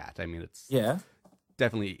to that. I mean, it's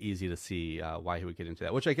definitely easy to see why he would get into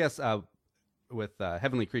that, which I guess with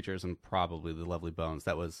Heavenly Creatures and probably The Lovely Bones,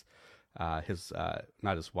 that was his,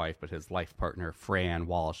 not his wife, but his life partner, Fran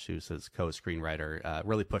Walsh, who's his co-screenwriter,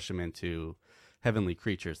 really pushed him into Heavenly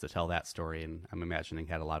Creatures to tell that story. And I'm imagining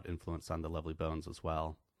had a lot of influence on The Lovely Bones as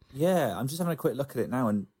well. Yeah, I'm just having a quick look at it now,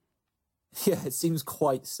 and yeah, it seems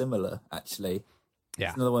quite similar, actually. Yeah.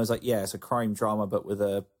 It's another one is like, it's a crime drama, but with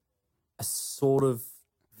a sort of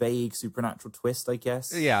vague supernatural twist, I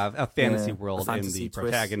guess. Yeah, a fantasy world in the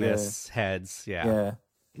protagonist's heads. Yeah.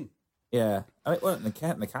 Yeah. I mean, well,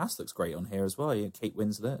 the cast looks great on here as well. Yeah, Kate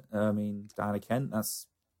Winslet. I mean, Diana Kent. That's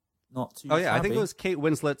not too. I think it was Kate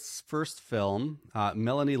Winslet's first film.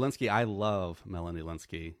 Melanie Lynskey. I love Melanie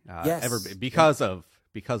Lynskey. Because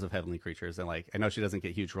of Heavenly Creatures, and like I know she doesn't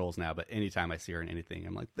get huge roles now, but anytime I see her in anything,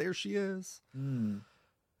 I'm like, there she is.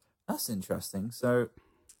 That's interesting. So,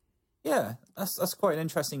 yeah, that's quite an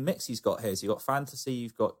interesting mix he's got here. So you've got fantasy,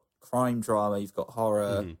 you've got crime drama, you've got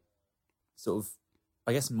horror, sort of,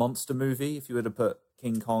 I guess, monster movie. If you were to put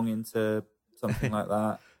King Kong into something like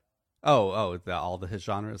that. All his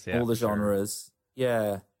genres, all the genres.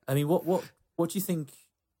 Yeah, I mean, what do you think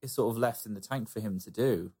is sort of left in the tank for him to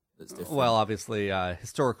do? Well, obviously,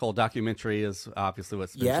 historical documentary is obviously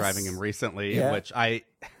what's been driving him recently, which I,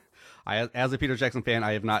 as a Peter Jackson fan,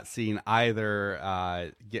 I have not seen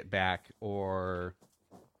either Get Back or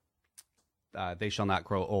They Shall Not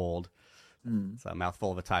Grow Old. It's a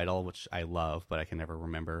mouthful of a title, which I love, but I can never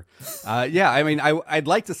remember. I mean, I'd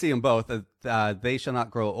like to see them both. They Shall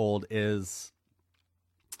Not Grow Old is...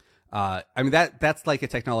 I mean, that's like a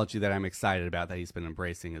technology that I'm excited about that he's been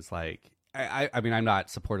embracing. Is like... I mean, I'm not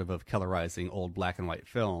supportive of colorizing old black and white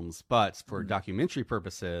films, but for documentary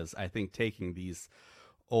purposes, I think taking these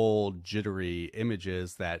old jittery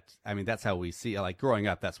images that's how we see, like growing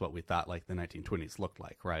up, that's what we thought like the 1920s looked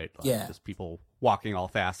like, right? Like, just people walking all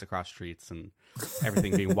fast across streets and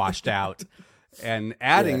everything being washed out, and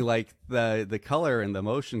adding like the color and the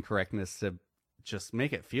motion correctness to just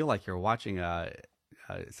make it feel like you're watching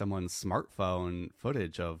someone's smartphone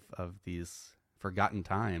footage of these forgotten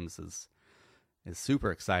times is super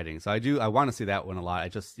exciting. So I want to see that one a lot. I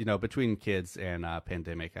just, between kids and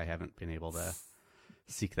pandemic, I haven't been able to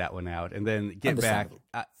seek that one out. And then Get Back,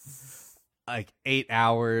 like 8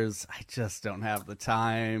 hours. I just don't have the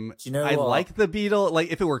time. Do you know I like the Beatles.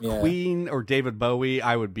 Like if it were Queen or David Bowie,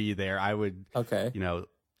 I would be there. I would,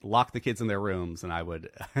 lock the kids in their rooms and I would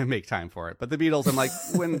make time for it. But the Beatles, I'm like,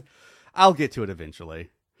 when I'll get to it eventually.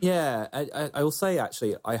 Yeah. I will say,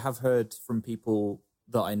 actually, I have heard from people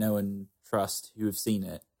that I know and trust who have seen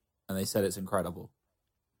it, and they said it's incredible.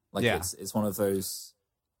 Like Yeah. it's one of those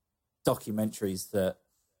documentaries that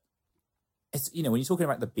it's, you know, when you're talking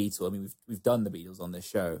about the Beatles, I mean, we've done the Beatles on this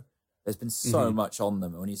show. There's been so much on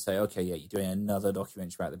them. And when you say, okay, yeah, you're doing another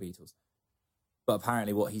documentary about the Beatles, but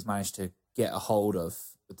apparently what he's managed to get a hold of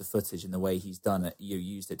with the footage and the way he's done it, you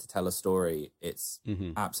used it to tell a story. It's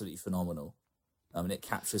absolutely phenomenal. And it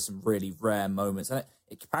captures some really rare moments. And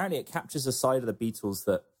apparently it captures a side of the Beatles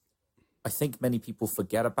that I think many people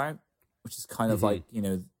forget about, which is kind of like, you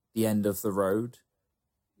know, the end of the road.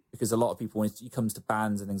 Because a lot of people, when it comes to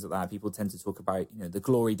bands and things like that, people tend to talk about, you know, the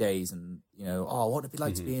glory days and, you know, oh, what would it be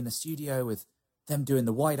like to be in the studio with them doing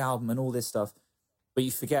the White Album and all this stuff. But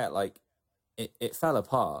you forget, like, it fell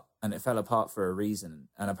apart, and it fell apart for a reason.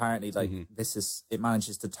 And apparently, like, it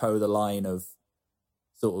manages to toe the line of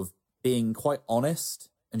sort of being quite honest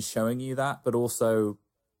and showing you that, but also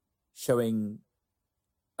showing,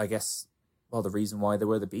 I guess, well, the reason why they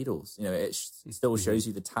were the Beatles. You know, it still shows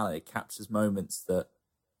you the talent. It captures moments that,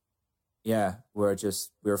 yeah,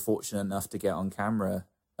 we're fortunate enough to get on camera.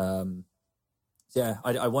 Yeah,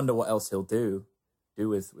 I wonder what else he'll do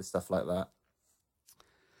with stuff like that.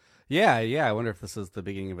 Yeah. I wonder if this is the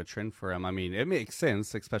beginning of a trend for him. I mean, it makes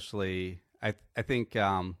sense, especially I think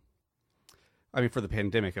I mean, for the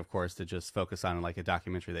pandemic, of course, to just focus on like a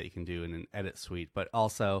documentary that you can do in an edit suite, but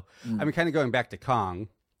also, I mean, kind of going back to Kong.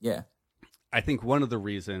 Yeah, I think one of the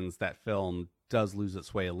reasons that film does lose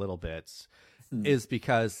its way a little bit is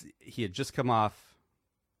because he had just come off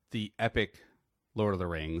the epic Lord of the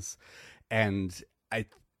Rings, and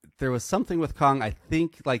there was something with Kong. I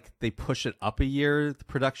think like they push it up a year, the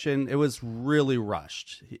production. It was really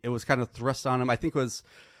rushed. It was kind of thrust on him. I think that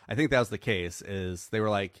was the case. Is they were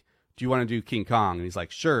like, "Do you want to do King Kong?" And he's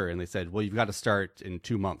like, "Sure." And they said, "Well, you've got to start in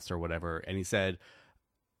 2 months or whatever." And he said,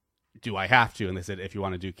 "Do I have to?" And they said, "If you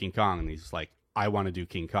want to do King Kong." And he's like, "I want to do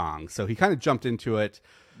King Kong." So he kind of jumped into it.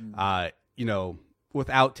 You know,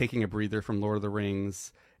 without taking a breather from Lord of the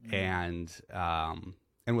Rings, and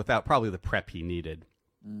without probably the prep he needed.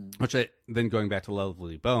 Which then going back to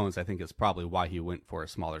Lovely Bones, I think is probably why he went for a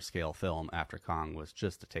smaller scale film after Kong, was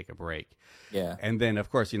just to take a break. Yeah. And then, of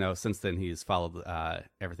course, you know, since then he's followed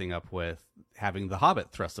everything up with having The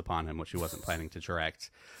Hobbit thrust upon him, which he wasn't planning to direct,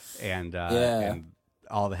 and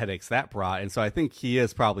all the headaches that brought. And so I think he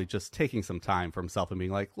is probably just taking some time for himself and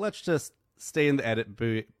being like, let's just stay in the edit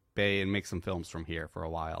bay and make some films from here for a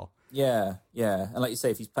while. Yeah. And like you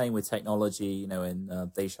say, if he's playing with technology, you know,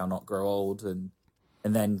 in They Shall Not Grow Old, and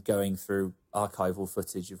then going through archival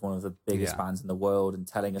footage of one of the biggest bands in the world and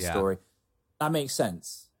telling a story, that makes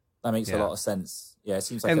sense. That makes a lot of sense. Yeah, it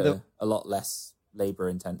seems like a lot less labor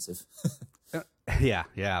intensive.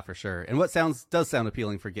 Yeah, for sure. And what does sound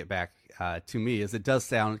appealing for Get Back to me is it does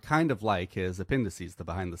sound kind of like his appendices, the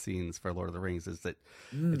behind the scenes for Lord of the Rings, is that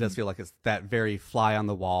it does feel like it's that very fly on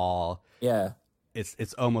the wall. Yeah.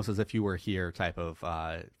 It's almost as if you were here type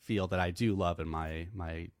of feel that I do love in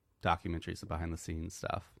my documentaries and behind the scenes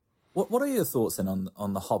stuff. What are your thoughts then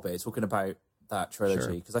on The Hobbit, talking about that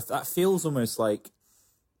trilogy? Because that feels almost like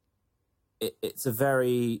it's a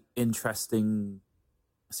very interesting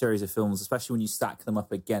series of films, especially when you stack them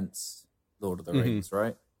up against Lord of the Rings,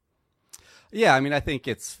 right? Yeah, I mean, I think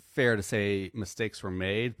it's fair to say mistakes were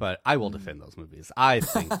made, but I will defend those movies. I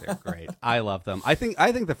think they're great. I love them. I think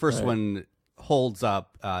the first one holds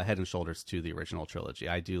up head and shoulders to the original trilogy.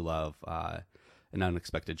 I do love An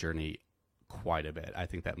Unexpected Journey quite a bit. I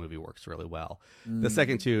think that movie works really well. The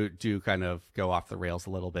second two do kind of go off the rails a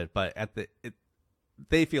little bit, but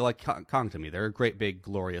they feel like Kong to me. They're a great big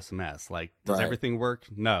glorious mess. Like, does everything work?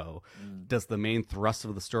 No. Does the main thrust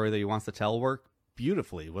of the story that he wants to tell work?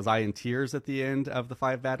 Beautifully. Was I in tears at the end of the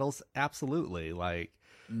 5 battles? Absolutely. Like,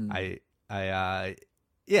 I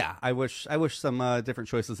wish some different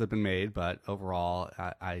choices had been made, but overall,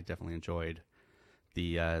 I definitely enjoyed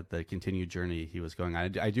the continued journey he was going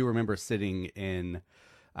on. I do remember sitting in.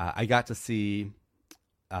 I got to see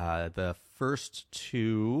the first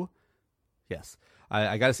two. Yes,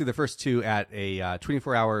 I got to see the first two at a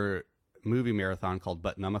 24-hour movie marathon called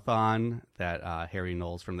Butt Numathon that Harry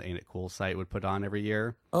Knowles from the Ain't It Cool site would put on every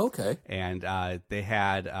year. Oh, okay. And they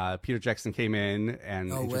had Peter Jackson came in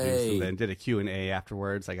and introduced him, then did a Q&A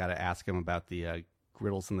afterwards. I got to ask him about the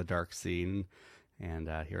Griddles in the Dark scene and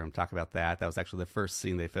hear him talk about that. That was actually the first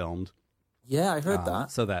scene they filmed. Yeah, I heard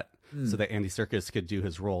that. So that Andy Serkis could do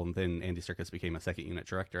his role, and then Andy Serkis became a second unit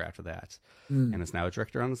director after that, and is now a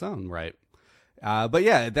director on his own, right? But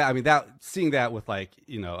yeah, seeing that with like,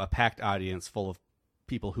 you know, a packed audience full of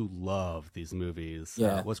people who love these movies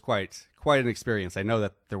was quite an experience. I know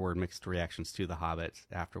that there were mixed reactions to The Hobbit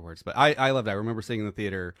afterwards, but I loved it. I remember seeing in the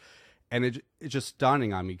theater, and it just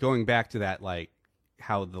dawning on me, going back to that, like,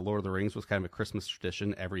 how the Lord of the Rings was kind of a Christmas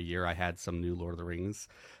tradition. Every year I had some new Lord of the Rings.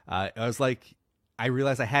 I was like, I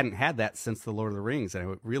realized I hadn't had that since the Lord of the Rings. And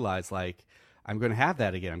I realized, like, I'm going to have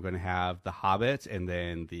that again. I'm going to have The Hobbit, and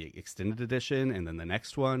then the extended edition, and then the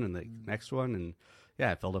next one, and the next one. And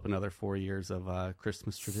yeah, it filled up another 4 years of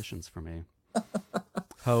Christmas traditions for me.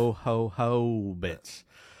 Ho, ho, ho, bit.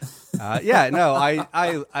 Yeah, no,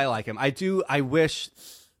 I like him. I wish,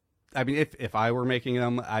 I mean, if I were making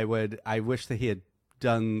them, I wish that he had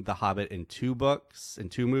done The Hobbit in 2 books, in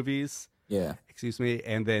 2 movies. Yeah. Excuse me.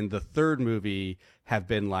 And then the third movie have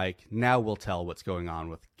been like, now we'll tell what's going on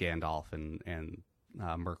with Gandalf and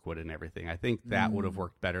Mirkwood and everything. I think that would have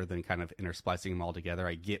worked better than kind of intersplicing them all together.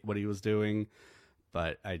 I get what he was doing,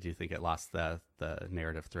 but I do think it lost the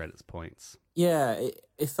narrative thread at its points. Yeah,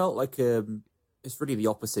 it felt like it's really the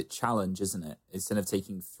opposite challenge, isn't it? Instead of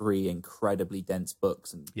taking 3 incredibly dense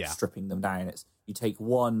books and stripping them down, it's you take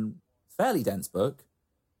one fairly dense book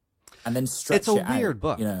and then stretch it out. It's a weird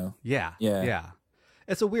book. You know? Yeah.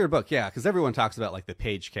 It's a weird book, yeah, because everyone talks about like the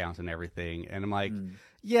page count and everything, and I'm like,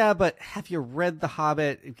 yeah, but have you read The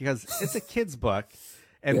Hobbit? Because it's a kid's book,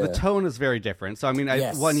 and the tone is very different. So I mean,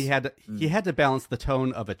 he had to balance the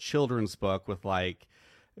tone of a children's book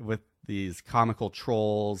with these comical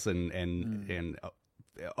trolls and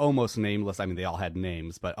almost nameless. I mean, they all had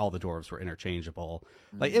names, but all the dwarves were interchangeable.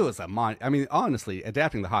 Like, it was I mean, honestly,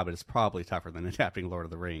 adapting The Hobbit is probably tougher than adapting Lord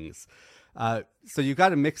of the Rings. So you've got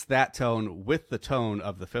to mix that tone with the tone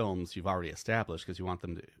of the films you've already established, because you want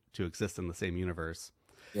them to exist in the same universe.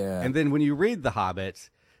 Yeah. And then when you read The Hobbit,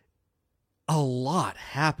 a lot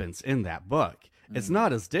happens in that book. It's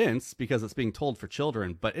not as dense because it's being told for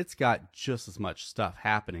children, but it's got just as much stuff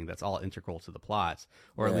happening that's all integral to the plot,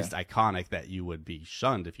 or at least iconic, that you would be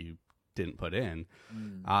shunned if you didn't put in.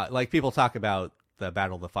 Like, people talk about the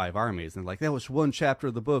Battle of the Five Armies, and like, that was one chapter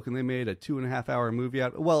of the book, and they made a 2.5-hour movie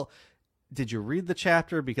out. Well, did you read the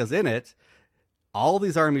chapter? Because in it, all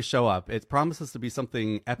these armies show up. It promises to be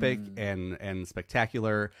something epic and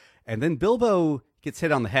spectacular, and then Bilbo gets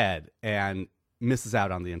hit on the head and misses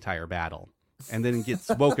out on the entire battle. And then gets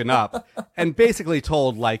woken up and basically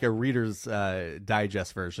told like a Reader's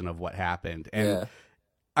Digest version of what happened. And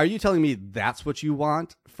are you telling me that's what you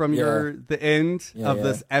want from the end of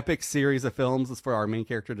this epic series of films, is for our main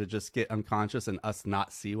character to just get unconscious and us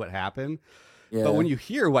not see what happened? Yeah. But when you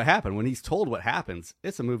hear what happened, when he's told what happens,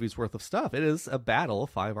 it's a movie's worth of stuff. It is a battle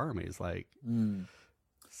of 5 armies. Like,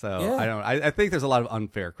 so I think there's a lot of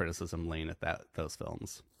unfair criticism laying at those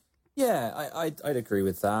films. Yeah, I'd agree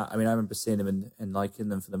with that. I mean, I remember seeing them and liking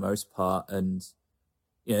them for the most part. And,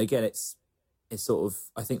 you know, again, it's sort of,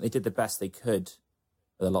 I think they did the best they could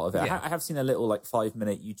with a lot of it. Yeah. I have seen a little like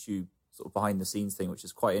 5-minute YouTube sort of behind the scenes thing, which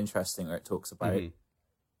is quite interesting, where it talks about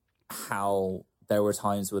how there were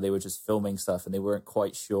times where they were just filming stuff and they weren't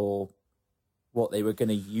quite sure what they were going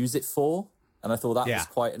to use it for. And I thought that was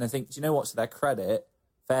quite, and I think, do you know what, to their credit,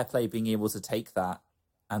 fair play being able to take that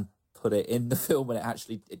and put it in the film, and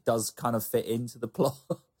it does kind of fit into the plot.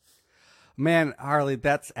 Man, Harley,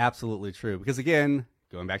 that's absolutely true. Because again,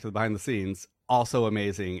 going back to the behind the scenes, also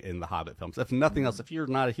amazing in the Hobbit films. If nothing else, if you're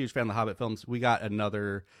not a huge fan of the Hobbit films, we got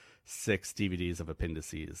another 6 DVDs of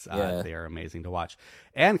appendices. They are amazing to watch,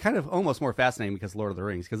 and kind of almost more fascinating because Lord of the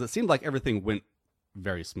Rings, because it seemed like everything went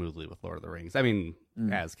very smoothly with Lord of the Rings. I mean,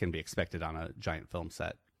 as can be expected on a giant film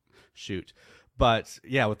set shoot. But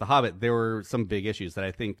yeah, with The Hobbit, there were some big issues that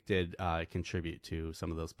I think did contribute to some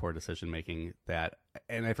of those poor decision making.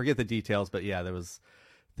 And I forget the details, but yeah,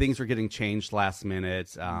 things were getting changed last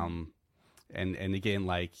minute. And again,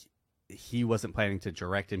 like, he wasn't planning to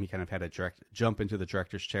direct him. He kind of had to jump into the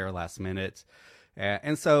director's chair last minute.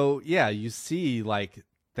 And so, yeah, you see like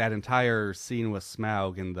that entire scene with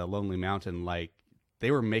Smaug in the Lonely Mountain, like, they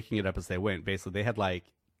were making it up as they went. Basically, they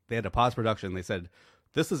had to pause production. They said,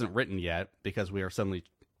 this isn't written yet because we are suddenly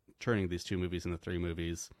turning these 2 movies into 3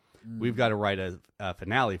 movies. We've got to write a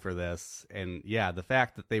finale for this. And yeah, the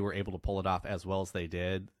fact that they were able to pull it off as well as they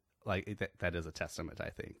did, like, that is a testament, I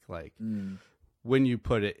think. Like, when you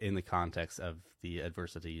put it in the context of the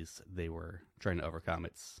adversities they were trying to overcome,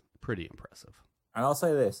 it's pretty impressive. And I'll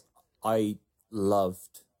say this, I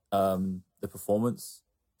loved the performance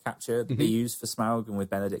capture that they used for Smaug and with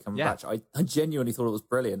Benedict Cumberbatch. I genuinely thought it was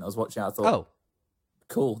brilliant. I was watching it, I thought,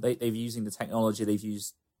 cool. They've using the technology they've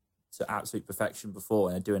used to absolute perfection before,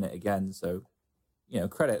 and they're doing it again. So, you know,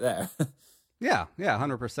 credit there. yeah,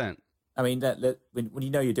 100%. I mean, when you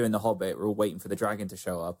know you're doing The Hobbit, we're all waiting for the dragon to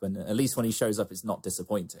show up, and at least when he shows up, it's not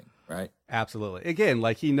disappointing, right? Absolutely. Again,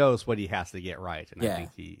 like, he knows what he has to get right, and I think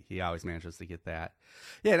he always manages to get that.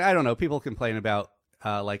 Yeah, and I don't know. People complain about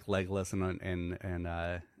like Legolas and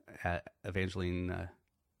Evangeline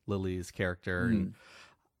Lilly's character. And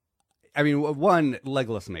I mean, one,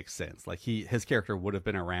 Legolas makes sense. Like his character would have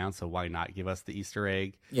been around, so why not give us the Easter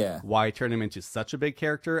egg? Yeah. Why turn him into such a big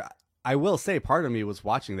character? I will say, part of me was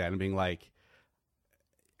watching that and being like,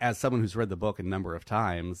 as someone who's read the book a number of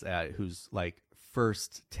times, who's like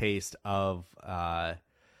first taste of the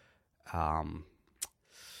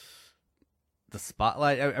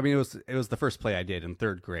spotlight. I mean, it was the first play I did in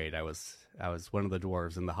third grade. I was one of the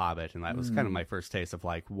dwarves in The Hobbit, and that was kind of my first taste of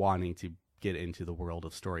like wanting to get into the world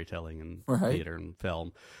of storytelling and theater and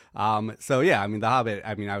film. So yeah, I mean, The Hobbit.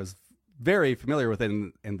 I mean, I was very familiar with it,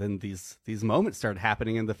 and then these moments started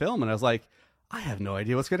happening in the film, and I was like, I have no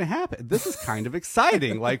idea what's going to happen. This is kind of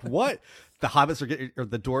exciting. Like, what? The hobbits or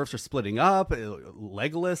the dwarves are splitting up.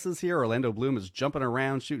 Legolas is here. Orlando Bloom is jumping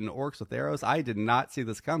around, shooting orcs with arrows. I did not see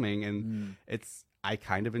this coming, and I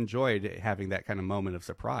kind of enjoyed having that kind of moment of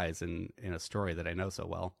surprise in a story that I know so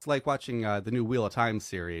well. It's like watching the new Wheel of Time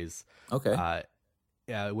series. Okay.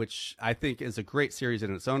 Which I think is a great series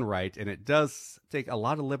in its own right, and it does take a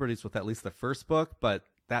lot of liberties with at least the first book, but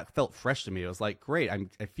that felt fresh to me. It was like, great.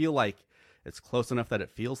 I feel like it's close enough that it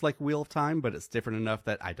feels like Wheel of Time, but it's different enough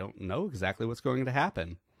that I don't know exactly what's going to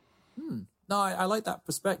happen. No, I like that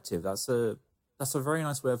perspective. That's a very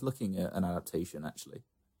nice way of looking at an adaptation, actually.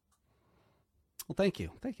 Well, thank you,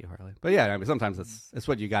 Harley. But yeah, I mean, sometimes it's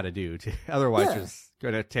what you got to do. Otherwise, you're just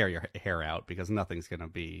going to tear your hair out because nothing's going to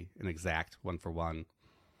be an exact one for one.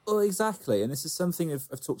 Well, exactly, and this is something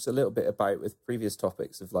I've talked a little bit about with previous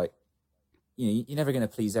topics of like, you're never going to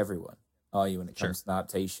please everyone, are you, when it comes to an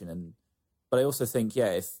adaptation? But I also think,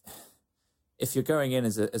 if you're going in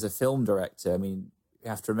as a film director, I mean, you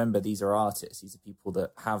have to remember these are artists. These are people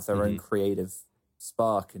that have their own creative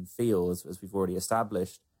spark and feel, as we've already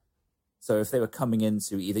established. So if they were coming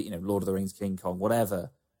into either, Lord of the Rings, King Kong,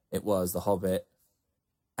 whatever it was, The Hobbit,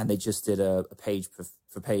 and they just did a page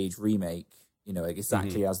for page remake,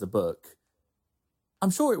 exactly as the book,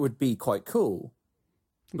 I'm sure it would be quite cool.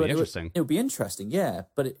 It'd be interesting. It would be interesting, yeah.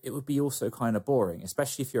 But it would be also kind of boring,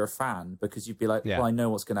 especially if you're a fan, because you'd be like, well, I know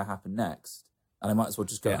what's going to happen next, and I might as well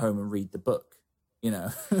just go home and read the book,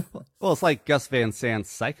 Well, it's like Gus Van Sant's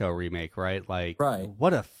Psycho remake, right? Like,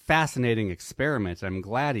 what a fascinating experiment. I'm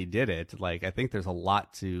glad he did it. Like, I think there's a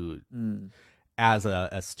lot to, as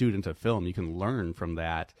a student of film, you can learn from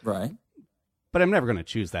that. Right. But I'm never going to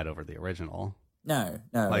choose that over the original. No.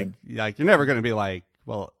 Like you're never going to be like,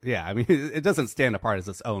 well, yeah, I mean, it doesn't stand apart as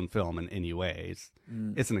its own film in any way.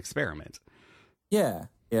 It's an experiment. Yeah.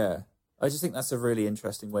 I just think that's a really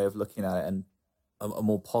interesting way of looking at it, and a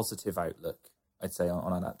more positive outlook, I'd say,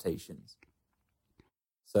 on adaptations.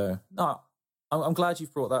 So, no, I'm glad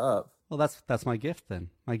you've brought that up. Well, that's my gift then.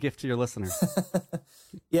 My gift to your listeners.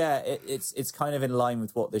 Yeah, it's kind of in line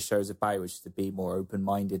with what this show's about, which is to be more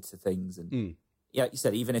open-minded to things. And yeah, like you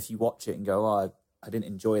said, even if you watch it and go, oh, I didn't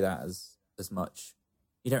enjoy that as much,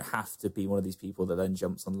 you don't have to be one of these people that then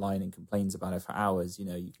jumps online and complains about it for hours.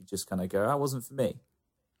 You could just kind of go, that wasn't for me.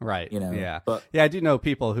 Right. Yeah. But yeah, I do know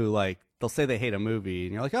people who they'll say they hate a movie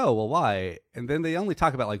and you're like, oh, well, why? And then they only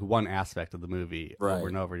talk about like one aspect of the movie over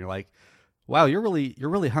and over. And you're like, wow, you're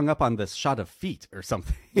really hung up on this shot of feet or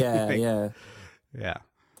something. Yeah.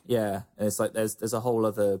 Yeah. And it's like, there's a whole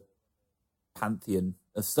other pantheon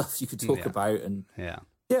of stuff you could talk about. And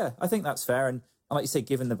yeah, I think that's fair. And like you say,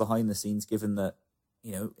 given the behind the scenes, given that,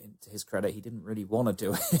 to his credit, he didn't really want to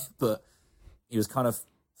do it, but he was kind of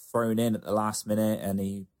thrown in at the last minute, and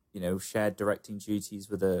he, shared directing duties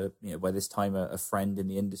with by this time a friend in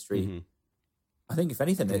the industry. I think if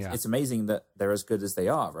anything, it's amazing that they're as good as they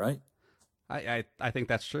are, right? I think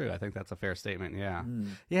that's true. I think that's a fair statement. Yeah.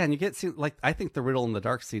 Yeah. And you get I think the Riddle in the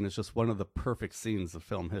Dark scene is just one of the perfect scenes of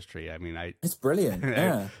film history. I mean, it's brilliant.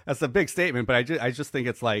 Yeah. That's a big statement, but I just think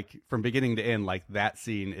it's like from beginning to end, like that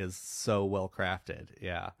scene is so well crafted.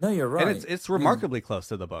 Yeah. No, you're right. And it's remarkably close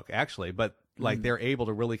to the book actually, but like they're able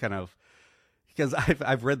to really kind of, because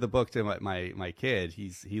I've read the book to my kid.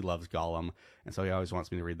 He loves Gollum. And so he always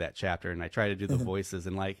wants me to read that chapter. And I try to do the voices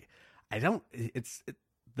and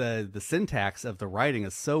the syntax of the writing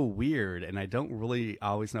is so weird, and I don't really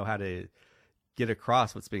always know how to get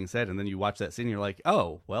across what's being said. And then you watch that scene and you're like,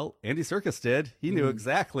 oh, well, Andy Serkis did. He knew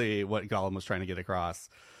exactly what Gollum was trying to get across.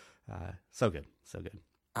 So good.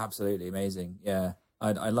 Absolutely amazing. Yeah.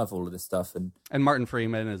 I love all of this stuff. And Martin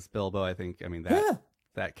Freeman as Bilbo, I think,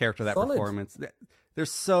 that character, that Solid. performance,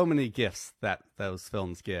 there's so many gifts that those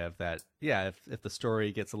films give that, if the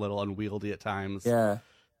story gets a little unwieldy at times. Yeah.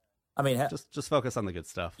 I mean, just focus on the good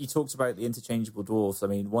stuff. You talked about the interchangeable dwarfs. I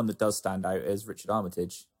mean, one that does stand out is Richard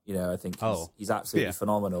Armitage. I think he's absolutely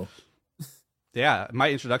phenomenal. Yeah, my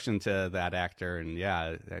introduction to that actor, and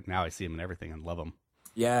yeah, now I see him in everything and love him.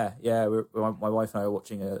 Yeah, yeah. My wife and I were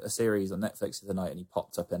watching a series on Netflix the other night, and he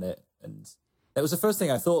popped up in it, and it was the first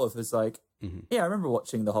thing I thought of. Was like, yeah, I remember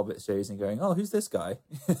watching the Hobbit series and going, "Oh, who's this guy?"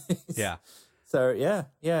 Yeah. So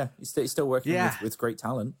yeah, he's still working with great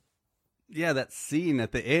talent. Yeah, that scene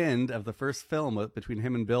at the end of the first film between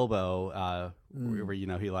him and Bilbo, where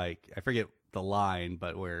he I forget the line,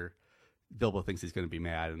 but where Bilbo thinks he's going to be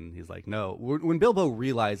mad, and he's like, no. When Bilbo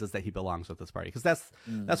realizes that he belongs with this party, because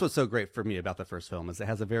that's what's so great for me about the first film, is it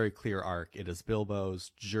has a very clear arc. It is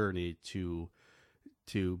Bilbo's journey to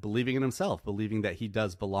believing in himself, believing that he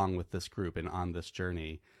does belong with this group and on this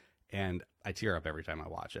journey. And I tear up every time I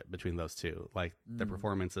watch it between those two. Like, the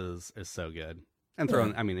performance is so good. And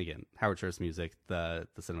again, Howard Shore's music, the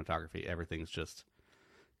cinematography, everything's just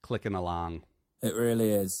clicking along. It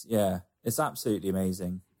really is. Yeah, it's absolutely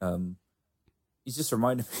amazing. You just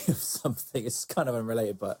reminded me of something. It's kind of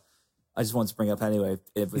unrelated, but I just want to bring up anyway.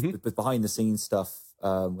 With behind the scenes stuff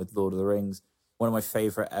with Lord of the Rings, one of my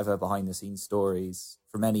favorite ever behind the scenes stories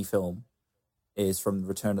from any film is from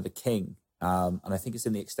Return of the King. And I think it's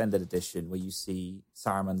in the extended edition where you see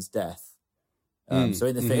Saruman's death. So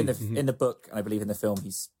in the book, and I believe in the film,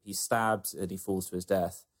 he's stabbed and he falls to his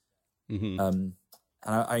death. And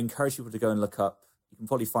I encourage people to go and look up. You can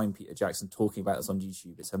probably find Peter Jackson talking about this on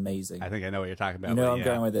YouTube. It's amazing. I think I know what you're talking about. You know, I'm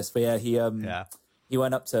going with this, but yeah, he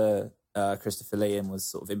went up to Christopher Lee and was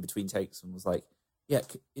sort of in between takes and was like, "Yeah,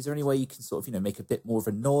 is there any way you can sort of make a bit more of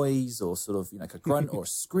a noise or sort of like a grunt or a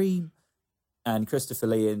scream?" And Christopher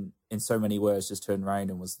Lee, in so many words, just turned around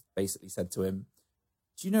and was basically said to him,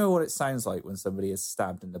 "Do you know what it sounds like when somebody is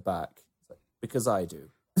stabbed in the back?" It's like, "Because I do."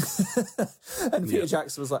 And Peter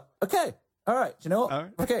Jackson was like, "Okay, all right, do you know what?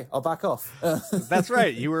 Right. Okay, I'll back off." That's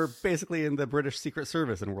right. You were basically in the British Secret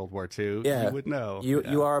Service in World War II. Yeah, you would know.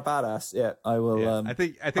 You are a badass. Yeah, I will. Yeah. I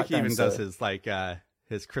think he even does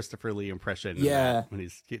his Christopher Lee impression. Yeah, when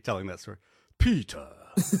he's telling that story. "Peter,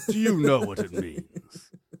 do you know what it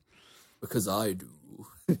means?" "Because I do."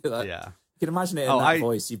 Yeah, you can imagine it in that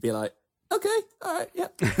voice. You'd be like, "Okay, all right, yeah."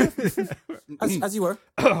 as you were.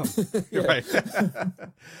 You're right.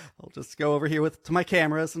 I'll just go over here to my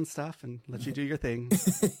cameras and stuff and let you do your thing.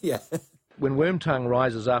 Yeah. When Wormtongue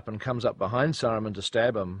rises up and comes up behind Saruman to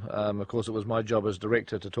stab him, of course it was my job as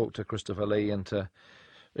director to talk to Christopher Lee and to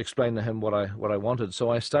explain to him what I wanted.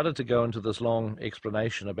 So I started to go into this long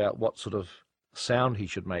explanation about what sort of sound he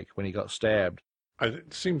should make when he got stabbed. I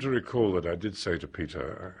seem to recall that I did say to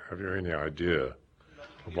Peter, "Have you any idea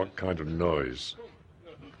of what kind of noise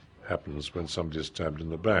happens when somebody's stabbed in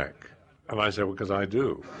the back?" And I said, "Well, because I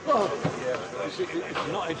do." Oh,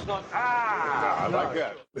 yeah. It's not. Ah, I like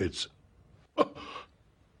that. It's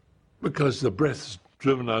because the breath's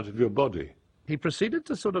driven out of your body. He proceeded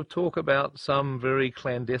to sort of talk about some very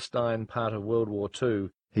clandestine part of World War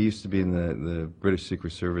II. He used to be in the British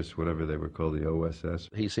Secret Service, whatever they were called, the OSS.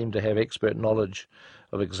 He seemed to have expert knowledge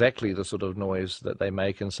of exactly the sort of noise that they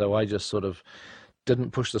make, and so I just sort of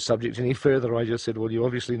didn't push the subject any further. I just said, "Well, you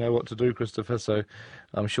obviously know what to do, Christopher, so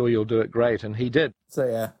I'm sure you'll do it great," and he did. So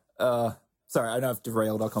yeah, sorry, I know I've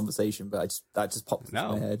derailed our conversation, but that just popped into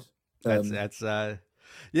my head.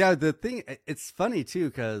 Yeah, the thing, it's funny too,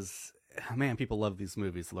 because man, people love these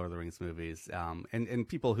movies, Lord of the Rings movies, and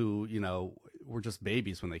people who were just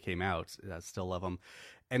babies when they came out still love them,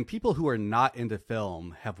 and people who are not into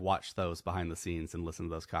film have watched those behind the scenes and listened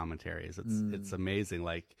to those commentaries. It's amazing.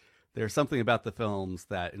 Like, there's something about the films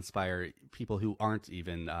that inspire people who aren't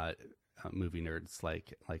even movie nerds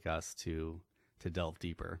like us to delve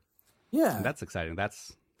deeper. Yeah, and that's exciting.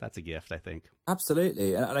 That's a gift, I think.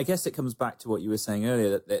 Absolutely, and I guess it comes back to what you were saying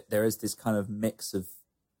earlier, that there is this kind of mix of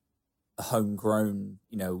homegrown.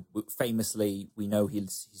 Famously, we know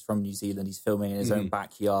he's from New Zealand. He's filming in his own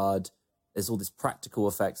backyard. There's all this practical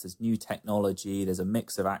effects. There's new technology. There's a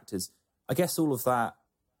mix of actors. I guess all of that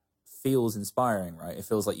feels inspiring, right? It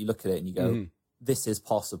feels like you look at it and you go, "This is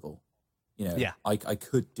possible." Yeah. I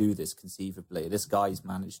could do this conceivably. This guy's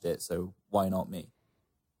managed it, so why not me?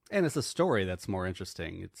 And it's a story that's more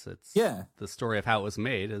interesting. It's the story of how it was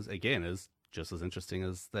made is just as interesting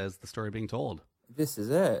as the story being told. This is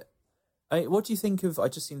it. What do you think of? I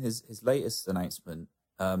just seen his latest announcement,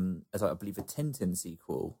 as I believe a Tintin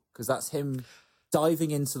sequel, because that's him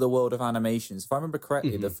diving into the world of animations. If I remember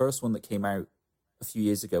correctly, the first one that came out a few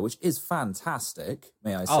years ago, which is fantastic,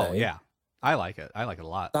 may I say? Oh yeah, I like it. I like it a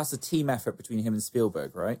lot. That's a team effort between him and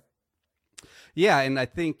Spielberg, right? Yeah, and I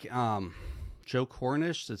think Joe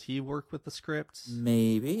Cornish, does he work with the script?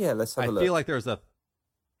 Maybe. Yeah, let's have a look. I feel like there's a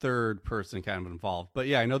third person kind of involved, but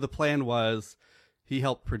yeah, I know the plan was he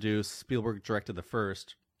helped produce. Spielberg directed the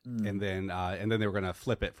first, and then they were going to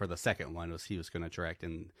flip it for the second one. He was going to direct,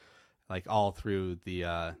 and like all through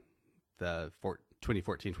the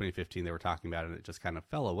 2014, 2015, they were talking about it, and it just kind of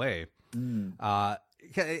fell away.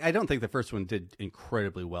 I don't think the first one did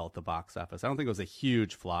incredibly well at the box office. I don't think it was a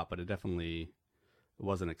huge flop, but it definitely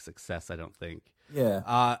wasn't a success, I don't think. Yeah.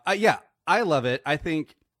 I love it. I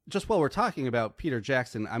think just while we're talking about Peter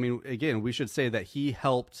Jackson, I mean, again, we should say that he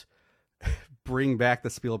helped bring back the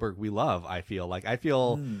Spielberg we love. I feel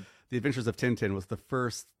The Adventures of Tintin was the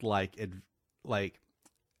first like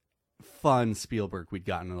fun Spielberg we'd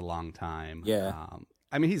gotten in a long time. Yeah.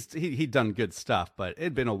 I mean, he'd done good stuff, but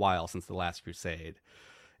it'd been a while since The Last Crusade,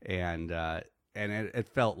 and it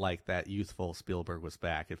felt like that youthful Spielberg was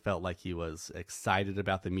back. It felt like he was excited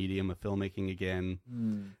about the medium of filmmaking again,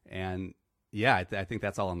 and yeah, I think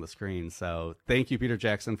that's all on the screen. So thank you, Peter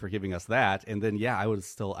Jackson, for giving us that. And then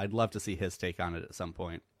I'd love to see his take on it at some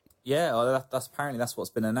point. Yeah, well, that's apparently that's what's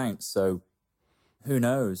been announced. So who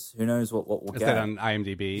knows? Who knows what we'll get? Is that on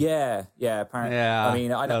IMDb? Yeah. Apparently, Yeah. I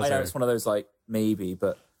mean, I know it's one of those like maybe,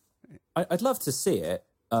 but I'd love to see it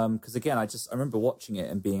because again, I remember watching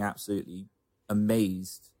it and being absolutely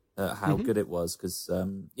amazed at how good it was because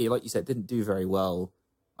like you said, it didn't do very well.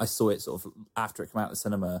 I saw it sort of after it came out of the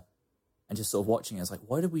cinema and just sort of watching it. I was like,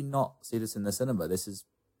 why did we not see this in the cinema? This is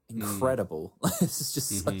incredible. This is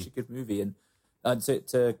just such a good movie. And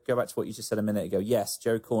to go back to what you just said a minute ago, yes,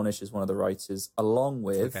 Joe Cornish is one of the writers, along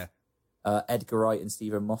with Edgar Wright and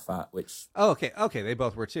Stephen Moffat, which... Oh, okay, they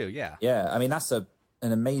both were too, yeah. Yeah, I mean, that's an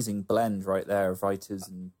amazing blend right there of writers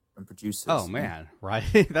and producers. Oh, man, right?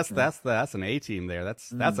 That's an A-team there.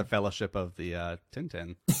 That's a fellowship of the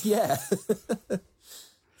Tintin. Yeah.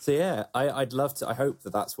 So, yeah, I'd love to... I hope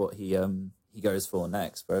that's what he goes for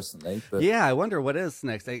next, personally. But... Yeah, I wonder what is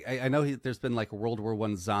next. I know there's been like a World War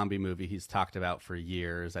I zombie movie he's talked about for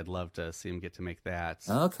years. I'd love to see him get to make that.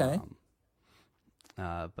 Okay.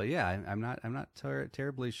 But yeah, I'm not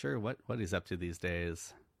terribly sure what he's up to these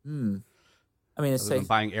days. I mean, it's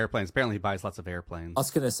buying airplanes. Apparently, he buys lots of airplanes. I was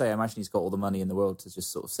going to say, I imagine he's got all the money in the world to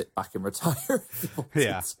just sort of sit back and retire.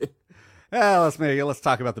 Yeah. Yeah, let's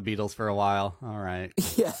talk about the Beatles for a while. All right.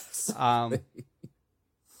 Yes.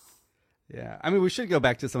 Yeah, I mean, we should go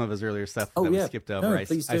back to some of his earlier stuff that we skipped over, I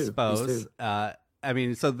suppose. I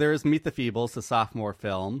mean, so there's Meet the Feebles, the sophomore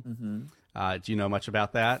film. Do you know much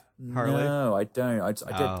about that, Harley? No, I don't.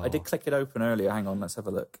 I did click it open earlier. Hang on, let's have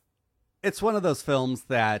a look. It's one of those films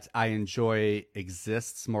that I enjoy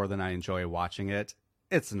exists more than I enjoy watching it.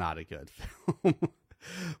 It's not a good film.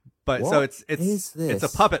 But so it's a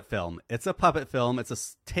puppet film. It's a puppet film. It's a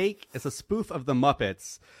spoof of the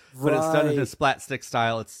Muppets, but it's done in a splatstick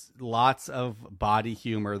style. It's lots of body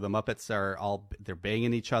humor. The Muppets they're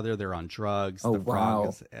banging each other. They're on drugs. The frog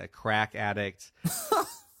is a crack addict.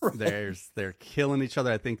 Right. They're killing each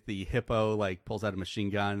other. I think the hippo pulls out a machine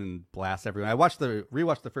gun and blasts everyone. I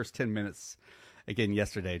rewatched the first 10 minutes again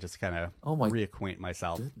yesterday, just to kind of reacquaint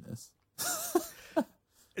myself. Goodness.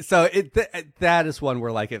 So that is one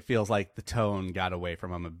where it feels like the tone got away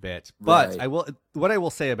from him a bit. But what I will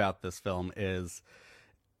say about this film is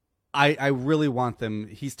I really want them.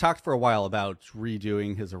 He's talked for a while about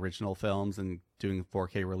redoing his original films and doing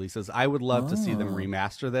 4K releases. I would love to see them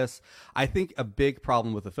remaster this. I think a big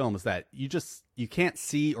problem with the film is that you can't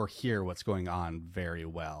see or hear what's going on very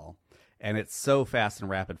well. And it's so fast and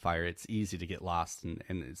rapid fire, it's easy to get lost and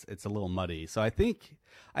it's a little muddy. So I think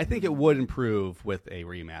it would improve with a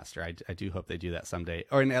remaster. I do hope they do that someday,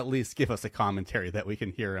 or at least give us a commentary that we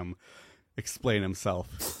can hear him explain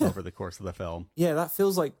himself over the course of the film. Yeah, that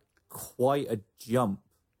feels like quite a jump,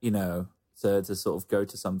 to sort of go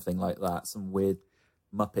to something like that, some weird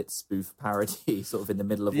Muppet spoof parody, sort of in the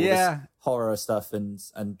middle of all this horror stuff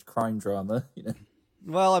and crime drama,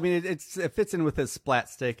 Well, I mean, it fits in with his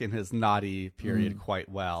splatstick and his naughty period quite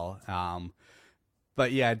well.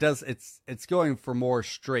 But yeah, it does. It's going for more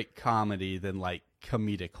straight comedy than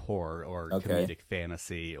comedic horror or comedic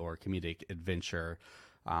fantasy or comedic adventure.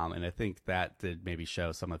 And I think that did maybe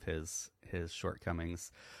show some of his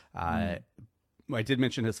shortcomings. I did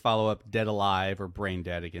mention his follow-up, Dead Alive or Brain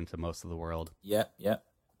Dead, again to most of the world. Yeah.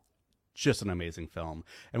 Just an amazing film.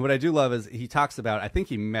 And what I do love is he talks about, I think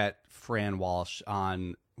he met Fran Walsh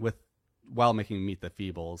while making Meet the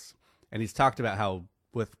Feebles. And he's talked about how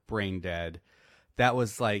with Brain Dead, that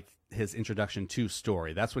was his introduction to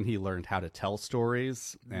story. That's when he learned how to tell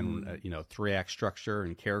stories and, 3-act structure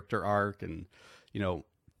and character arc and,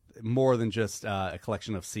 more than just a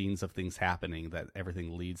collection of scenes of things happening, that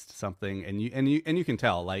everything leads to something. And you can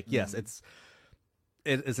tell, yes,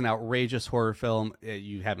 it is an outrageous horror film.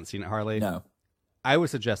 You haven't seen it, Harley? No. I would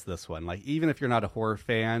suggest this one. Even if you're not a horror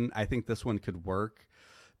fan, I think this one could work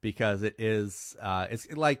because it's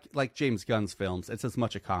like James Gunn's films. It's as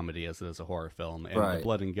much a comedy as it is a horror film, and Right. the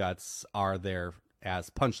blood and guts are there as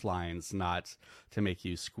punchlines, not to make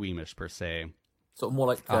you squeamish per se. Sort of more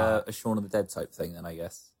like a Shaun of the Dead type thing, then, I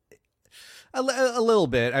guess. A little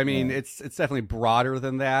bit. I mean, it's definitely broader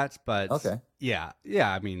than that, but Okay. yeah.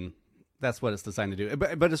 I mean, that's what it's designed to do.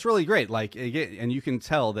 But it's really great. Like, again, and you can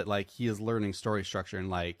tell that like he is learning story structure, and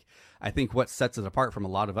like I think what sets it apart from a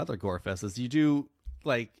lot of other gore fests is you do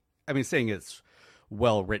like. I mean, saying it's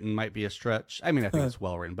well written might be a stretch. I mean, I think it's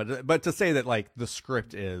well written, but to say that like the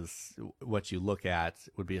script is what you look at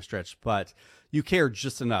would be a stretch. But you care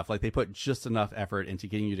just enough. Like they put just enough effort into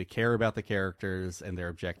getting you to care about the characters and their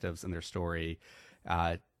objectives and their story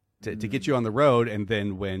to get you on the road. And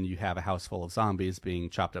then when you have a house full of zombies being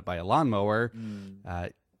chopped up by a lawnmower,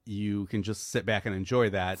 you can just sit back and enjoy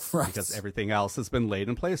that Right. because everything else has been laid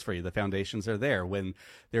in place for you. The foundations are there. When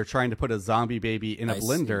they're trying to put a zombie baby in a I see.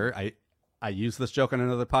 blender, I used this joke on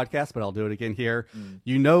another podcast, but I'll do it again here.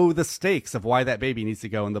 You know the stakes of why that baby needs to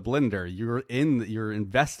go in the blender. You're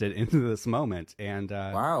invested into this moment, and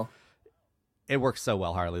Wow. it works so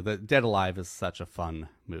well. Harley, the Dead Alive is such a fun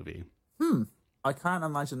movie. I can't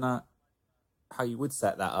imagine that how you would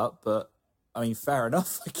set that up, but I mean, fair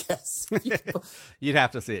enough, I guess. You'd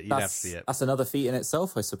have to see it. You'd have to see it. That's another feat in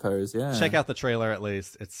itself, I suppose. Yeah. Check out the trailer at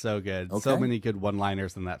least. It's so good. So Okay. many good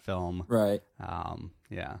one-liners in that film. Right.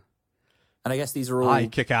 Yeah. And I I guess these are all. I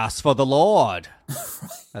kick ass for the Lord.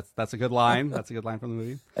 That's a good line. That's a good line from the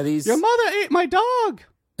movie. Are these? Your mother ate my dog.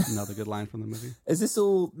 Another good line from the movie. Is this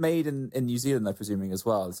all made in New Zealand? I'm presuming as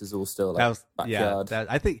well. This is all still like backyard. Yeah,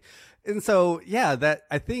 I think, and so yeah, that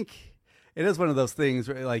I think it is one of those things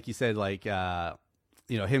where, like you said, like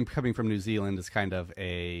him coming from New Zealand is kind of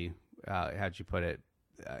a how'd you put it,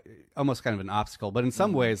 almost kind of an obstacle, but in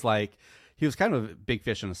some ways, like he was kind of a big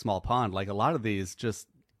fish in a small pond. Like a lot of these just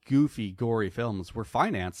goofy, gory films were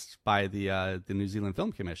financed by the New Zealand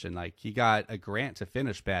Film Commission. Like he got a grant to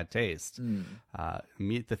finish Bad Taste.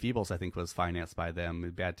 Meet the Feebles, I think, was financed by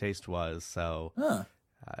them. Bad Taste was so.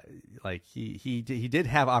 Like he did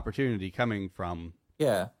have opportunity coming from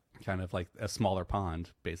kind of like a smaller pond,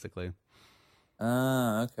 basically.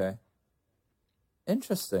 Okay.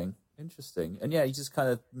 Interesting. And yeah, he just kind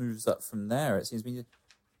of moves up from there. It seems to me.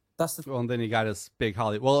 That's the Well, and then he got his big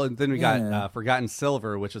Hollywood. Well, and then we got Forgotten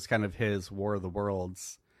Silver, which is kind of his War of the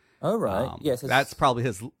Worlds. Oh right, yes, that's probably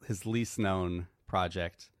his least known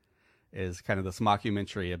project. Is kind of this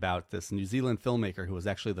mockumentary about this New Zealand filmmaker who was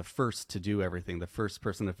actually the first to do everything, the first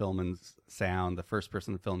person to film in sound, the first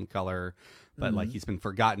person to film in color, but like he's been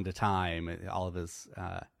forgotten to time. All of his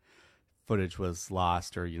footage was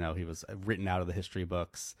lost, or he was written out of the history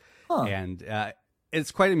books, and it's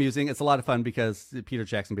quite amusing. It's a lot of fun because Peter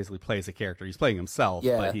Jackson basically plays a character. He's playing himself,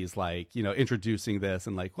 but he's like, introducing this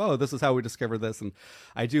and like, whoa, this is how we discovered this. And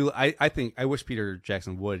I think I wish Peter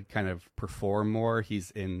Jackson would kind of perform more. He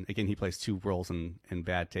plays two roles in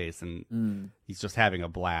Bad Taste, and he's just having a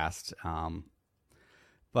blast.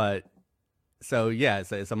 But so yeah,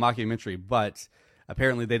 it's a mockumentary, but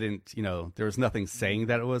apparently they didn't, there was nothing saying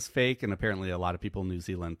that it was fake. And apparently a lot of people in New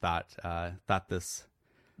Zealand thought this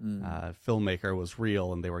filmmaker was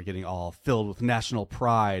real, and they were getting all filled with national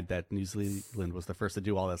pride that New Zealand was the first to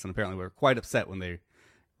do all this, and apparently were quite upset when they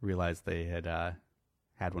realized they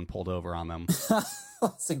had one pulled over on them.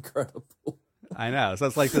 That's incredible. I know. So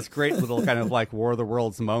it's like this great little kind of like War of the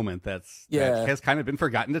Worlds moment that has kind of been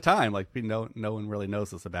forgotten to time. Like no one really knows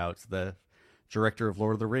this about. The director of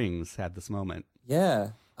Lord of the Rings had this moment.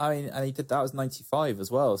 Yeah, I mean, and he did that was 95 as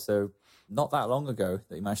well, so not that long ago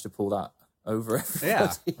that he managed to pull that over everybody.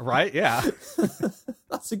 Yeah, right. Yeah,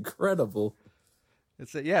 that's incredible.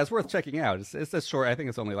 It's worth checking out. It's a short. I think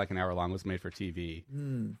it's only like an hour long. It was made for TV,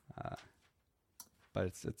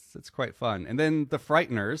 but it's quite fun. And then The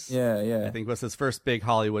Frighteners, I think was his first big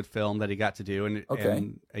Hollywood film that he got to do.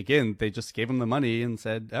 And again, they just gave him the money and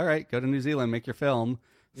said, "All right, go to New Zealand, make your film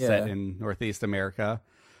set in Northeast America."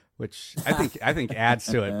 Which I think adds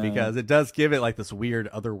to it because it does give it like this weird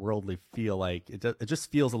otherworldly feel. Like it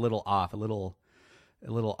just feels a little off, a little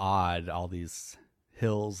odd. All these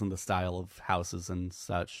hills and the style of houses and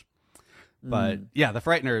such. But yeah, The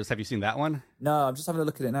Frighteners. Have you seen that one? No, I'm just having a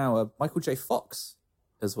look at it now. Michael J. Fox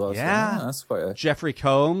as well. Yeah, so, that's quite a Jeffrey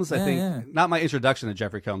Combs. I think yeah. Not my introduction to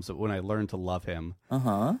Jeffrey Combs, but when I learned to love him.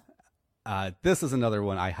 This is another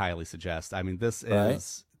one I highly suggest. I mean, this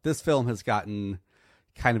film has gotten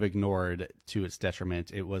kind of ignored to its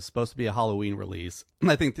detriment. It was supposed to be a Halloween release.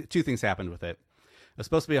 I think two things happened with it. It was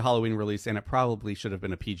supposed to be a Halloween release, and it probably should have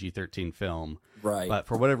been a PG-13 film. Right. But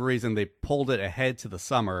for whatever reason, they pulled it ahead to the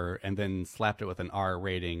summer and then slapped it with an R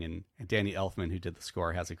rating. And Danny Elfman, who did the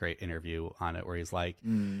score, has a great interview on it where he's like,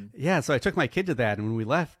 yeah, so I took my kid to that. And when we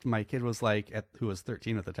left, my kid was like, who was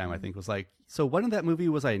 13 at the time, I think, was like, so what in that movie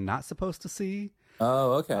was I not supposed to see?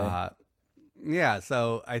 Oh, okay. Yeah,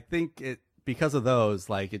 so I think because of those,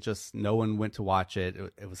 like, it just, no one went to watch it.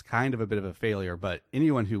 It was kind of a bit of a failure, but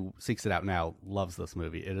anyone who seeks it out now loves this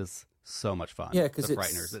movie. It is so much fun. Yeah, because The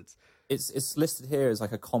Frighteners. It's listed here as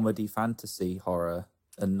like a comedy fantasy horror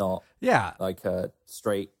and not like a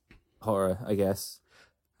straight horror, I guess.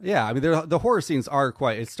 Yeah, I mean, the horror scenes are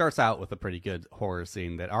it starts out with a pretty good horror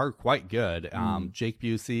scene that are quite good. Jake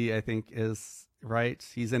Busey, I think, is right.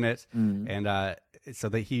 He's in it. And so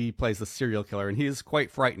that he plays the serial killer, and he is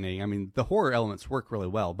quite frightening. I mean, the horror elements work really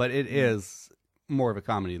well, but it is more of a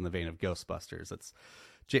comedy in the vein of Ghostbusters. It's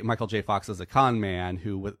Michael J. Fox is a con man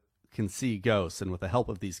who can see ghosts, and with the help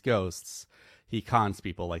of these ghosts, he cons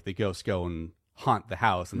people. Like, the ghosts go and haunt the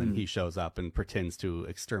house, and then he shows up and pretends to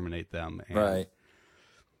exterminate them. And, right.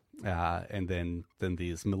 And then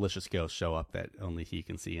these malicious ghosts show up that only he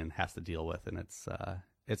can see and has to deal with, and it's a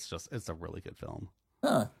really good film.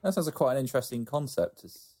 Huh, that sounds like quite an interesting concept.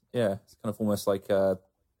 It's kind of almost like a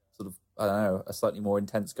sort of, I don't know, a slightly more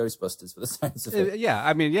intense Ghostbusters for the sounds of it. Yeah,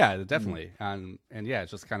 I mean, yeah, definitely. And yeah, it's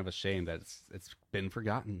just kind of a shame that it's been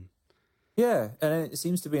forgotten. Yeah, and it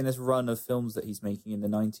seems to be in this run of films that he's making in the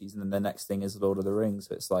 90s, and then the next thing is Lord of the Rings.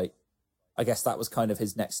 So it's like, I guess that was kind of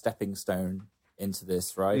his next stepping stone into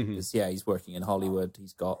this, right? Because, he's working in Hollywood.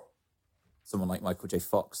 He's got someone like Michael J.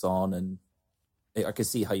 Fox on, and I could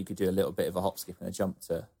see how you could do a little bit of a hop, skip, and a jump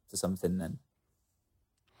to something then.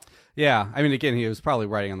 Yeah, I mean, again, he was probably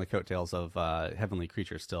riding on the coattails of Heavenly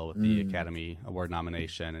Creatures still with the Academy Award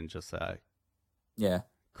nomination and just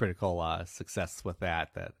critical success with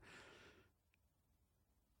that.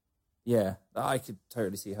 Yeah, I could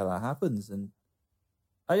totally see how that happens, and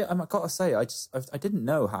I've got to say, I didn't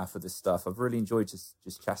know half of this stuff. I've really enjoyed just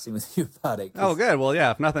chatting with you about it. Oh, good. Well,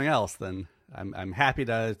 yeah. If nothing else, then I'm happy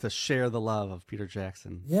to share the love of Peter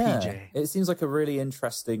Jackson. Yeah, PJ. It seems like a really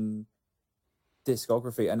interesting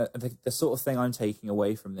discography, and the sort of thing I'm taking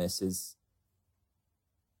away from this is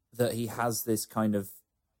that he has this kind of,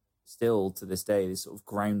 still to this day, this sort of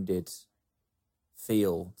grounded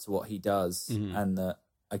feel to what he does, and that,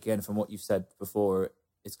 again, from what you've said before,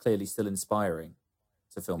 it's clearly still inspiring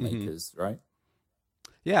to filmmakers, right?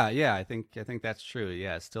 Yeah, I think that's true.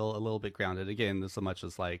 Yeah, it's still a little bit grounded. Again, so much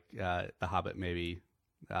as like The Hobbit maybe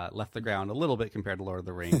left the ground a little bit compared to Lord of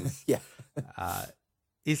the Rings. Yeah.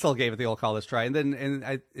 He still gave it the old college try, and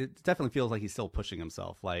it definitely feels like he's still pushing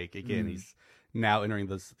himself. Like, again, he's now entering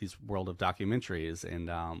these world of documentaries,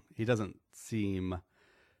 and he doesn't seem,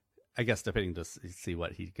 I guess, depending to see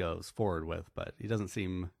what he goes forward with, but he doesn't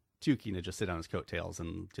seem too keen to just sit on his coattails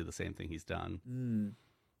and do the same thing he's done.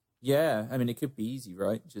 Yeah, I mean, it could be easy,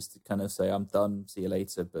 right? Just to kind of say, I'm done, see you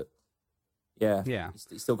later, but yeah.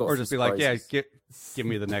 He's still got, or just be like, yeah, give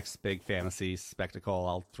me the next big fantasy spectacle.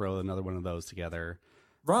 I'll throw another one of those together.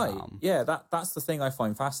 Right. Yeah, that's the thing I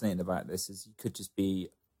find fascinating about this, is you could just be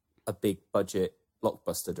a big budget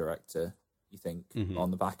blockbuster director, you think,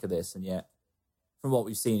 on the back of this, and yet from what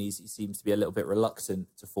we've seen, he seems to be a little bit reluctant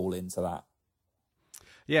to fall into that.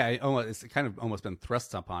 Yeah, it's kind of almost been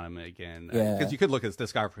thrust upon him again. Because you could look at his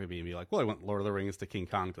discography and be like, well, I went Lord of the Rings to King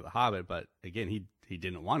Kong to The Hobbit, but again, he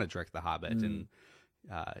didn't want to direct The Hobbit, and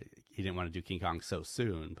he didn't want to do King Kong so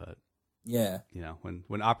soon. But yeah,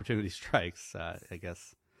 when opportunity strikes, I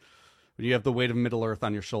guess when you have the weight of Middle Earth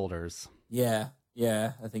on your shoulders. Yeah,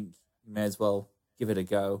 I think you may as well give it a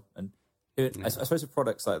go. And I suppose with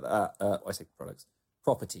products like that, I say products,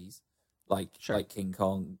 properties like King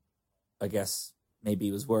Kong, I guess maybe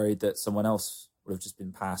he was worried that someone else would have just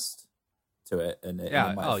been passed to it, and they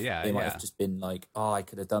might have just been like, "Oh, I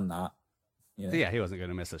could have done that." Yeah, he wasn't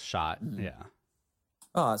going to miss a shot. Yeah.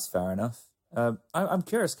 Oh, that's fair enough. I'm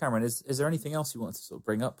curious, Cameron. Is there anything else you wanted to sort of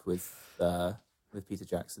bring up with Peter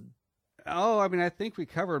Jackson? Oh, I mean, I think we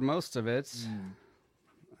covered most of it.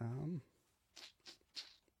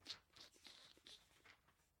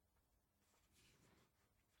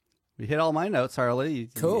 We hit all my notes, Harley.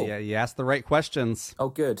 Cool. You asked the right questions. Oh,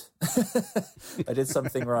 good. I did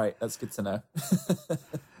something right. That's good to know.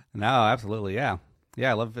 No, absolutely, yeah.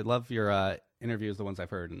 I love your interviews, the ones I've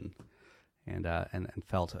heard, and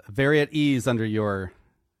felt very at ease under your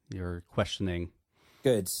questioning.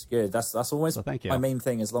 Good. That's always thank you. My main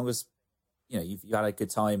thing. As long as you've had a good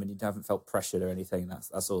time and you haven't felt pressured or anything,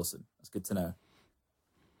 that's awesome. That's good to know.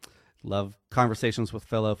 Love conversations with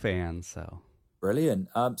fellow fans. So brilliant.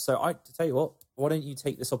 So to tell you what, why don't you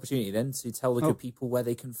take this opportunity then to tell the good people where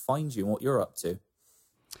they can find you and what you're up to?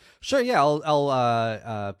 Sure, yeah,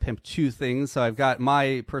 I'll pimp two things. So I've got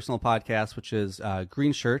my personal podcast, which is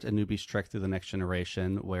Green Shirt, a newbie's trek through the next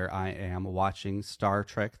generation, where I am watching Star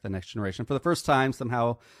Trek: The Next Generation for the first time.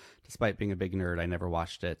 Somehow, despite being a big nerd, I never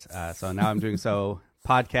watched it. So now I'm doing so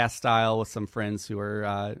podcast style with some friends who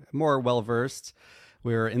are more well-versed.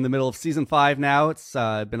 We're in the middle of season 5 now. It's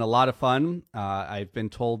been a lot of fun. I've been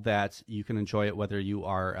told that you can enjoy it whether you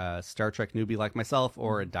are a Star Trek newbie like myself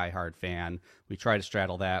or a diehard fan. We try to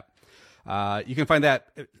straddle that. You can find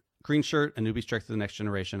that Green Shirt, a newbie's trek to the next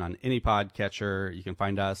generation, on any podcatcher. You can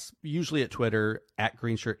find us usually at Twitter at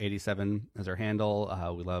GreenShirt87 as our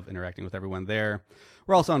handle. We love interacting with everyone there.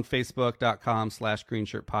 We're also on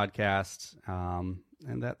Facebook.com/GreenShirtPodcast.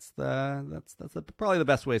 And that's probably the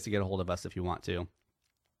best ways to get a hold of us if you want to.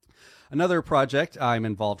 Another project I'm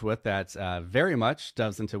involved with that very much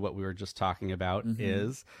doves into what we were just talking about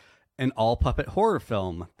is an all-puppet horror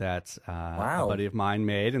film that a buddy of mine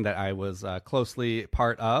made and that I was closely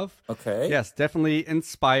part of. Okay. Yes, definitely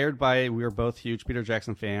inspired by, we were both huge Peter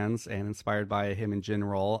Jackson fans and inspired by him in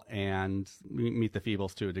general and Meet the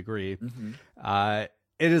Feebles to a degree.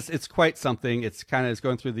 It's quite something. It's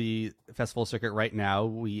going through the festival circuit right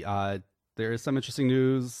now. There is some interesting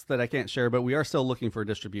news that I can't share, but we are still looking for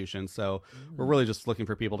distribution. So we're really just looking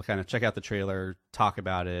for people to kind of check out the trailer, talk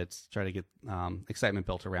about it, try to get excitement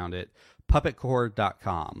built around it.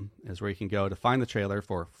 Puppetcore.com is where you can go to find the trailer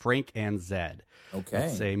for Frank and Zed. Okay.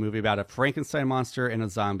 It's a movie about a Frankenstein monster and a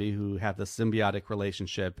zombie who have this symbiotic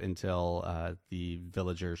relationship until the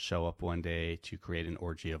villagers show up one day to create an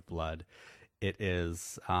orgy of blood. It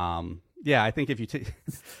is, I think if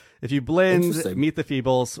you blend Meet the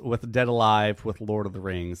Feebles with Dead Alive with Lord of the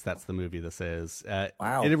Rings, that's the movie this is.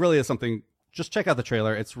 Wow. It really is something. Just check out the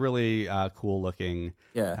trailer. It's really cool looking.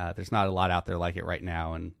 Yeah. There's not a lot out there like it right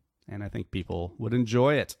now, and I think people would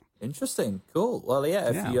enjoy it. Interesting. Cool. Well,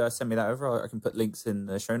 if you send me that over, I can put links in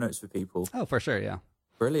the show notes for people. Oh, for sure, yeah.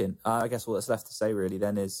 Brilliant. I guess all that's left to say really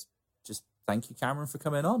then is just thank you, Cameron, for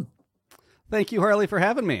coming on. Thank you, Harley, for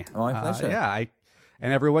having me. My pleasure.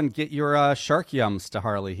 And everyone get your shark yums to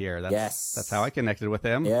Harley here. That's how I connected with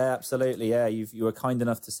him. Yeah, absolutely. Yeah, you were kind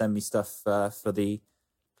enough to send me stuff for the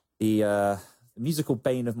musical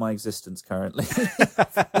bane of my existence currently.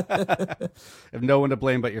 Have no one to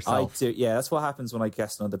blame but yourself. I do. Yeah, that's what happens when I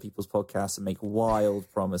guest on other people's podcasts and make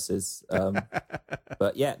wild promises.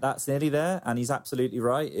 But yeah, that's nearly there. And he's absolutely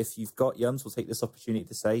right. If you've got yums, we'll take this opportunity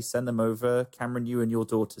to say, send them over. Cameron, you and your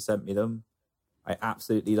daughter sent me them. I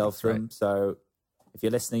absolutely love them. Right. So if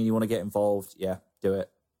you're listening, you want to get involved, do it.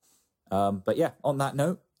 But yeah, on that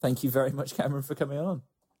note, thank you very much, Cameron, for coming on.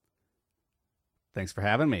 Thanks for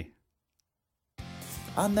having me.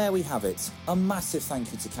 And there we have it. A massive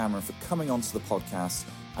thank you to Cameron for coming onto the podcast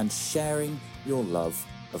and sharing your love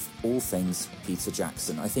of all things Peter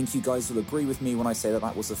Jackson. I think you guys will agree with me when I say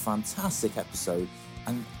that was a fantastic episode,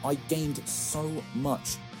 and I gained so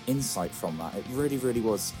much insight from that. It really, really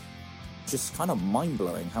was just kind of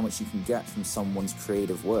mind-blowing how much you can get from someone's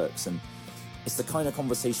creative works, and it's the kind of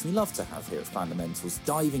conversation we love to have here at Fundamentals,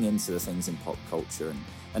 diving into the things in pop culture,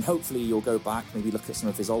 and hopefully you'll go back, maybe look at some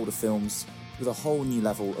of his older films with a whole new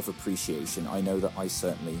level of appreciation. I know that I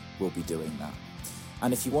certainly will be doing that.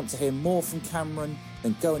 And if you want to hear more from Cameron,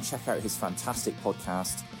 then go and check out his fantastic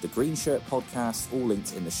podcast, the Green Shirt Podcast, all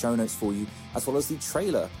linked in the show notes for you, as well as the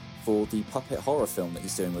trailer for the puppet horror film that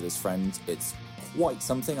he's doing with his friend. It's quite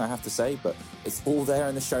something, I have to say, but it's all there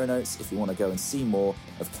in the show notes if you want to go and see more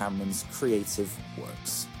of Cameron's creative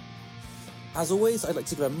works. As always, I'd like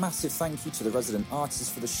to give a massive thank you to the resident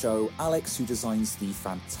artist for the show, Alex, who designs the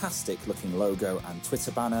fantastic looking logo and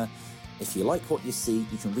Twitter banner. If you like what you see,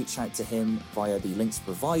 you can reach out to him via the links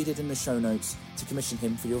provided in the show notes to commission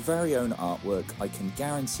him for your very own artwork. I can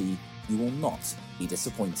guarantee you will not be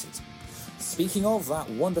disappointed. Speaking of that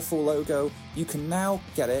wonderful logo, you can now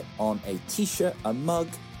get it on a t-shirt, a mug,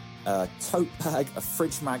 a tote bag, a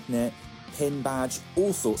fridge magnet, pin badge,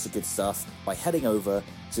 all sorts of good stuff by heading over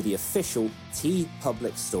to the official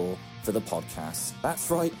TeePublic store for the podcast. That's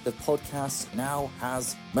right, the podcast now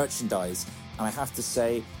has merchandise, and I have to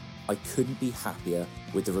say, I couldn't be happier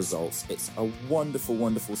with the results. It's a wonderful,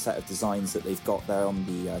 wonderful set of designs that they've got there on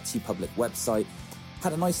the TeePublic website.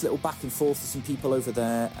 Had a nice little back and forth with some people over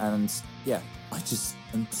there, and yeah, I just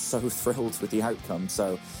am so thrilled with the outcome.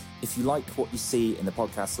 So if you like what you see in the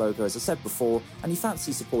podcast logo, as I said before, and you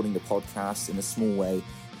fancy supporting the podcast in a small way,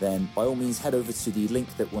 then by all means head over to the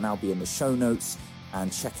link that will now be in the show notes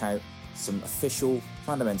and check out some official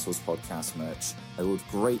Fundamentals podcast merch. I would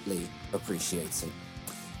greatly appreciate it.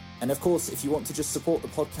 And of course, if you want to just support the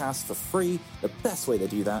podcast for free, the best way to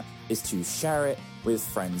do that is to share it with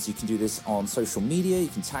friends. You can do this on social media. You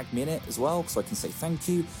can tag me in it as well, so I can say thank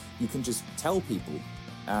you. You can just tell people.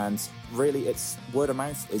 And really, it's word of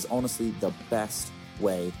mouth is honestly the best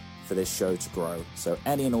way for this show to grow. So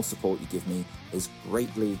any and all support you give me is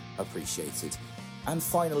greatly appreciated. And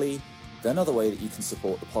finally, another way that you can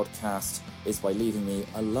support the podcast is by leaving me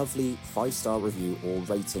a lovely 5-star review or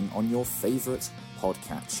rating on your favourite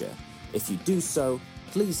podcatcher. If you do so,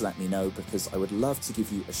 please let me know, because I would love to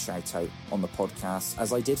give you a shout out on the podcast,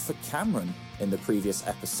 as I did for Cameron in the previous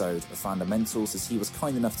episode of Fundamentals, as he was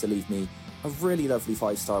kind enough to leave me a really lovely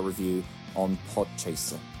 5-star review on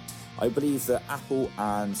Podchaser. I believe that Apple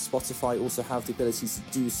and Spotify also have the ability to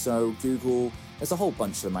do so. Google, there's a whole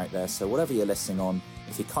bunch of them out there, so whatever you're listening on,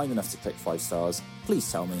 if you're kind enough to click 5 stars,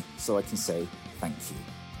 please tell me so I can say thank you.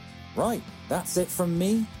 Right, that's it from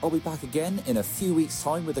me. I'll be back again in a few weeks'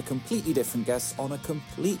 time with a completely different guest on a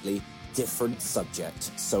completely different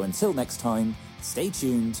subject. So until next time, stay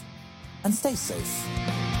tuned and stay safe.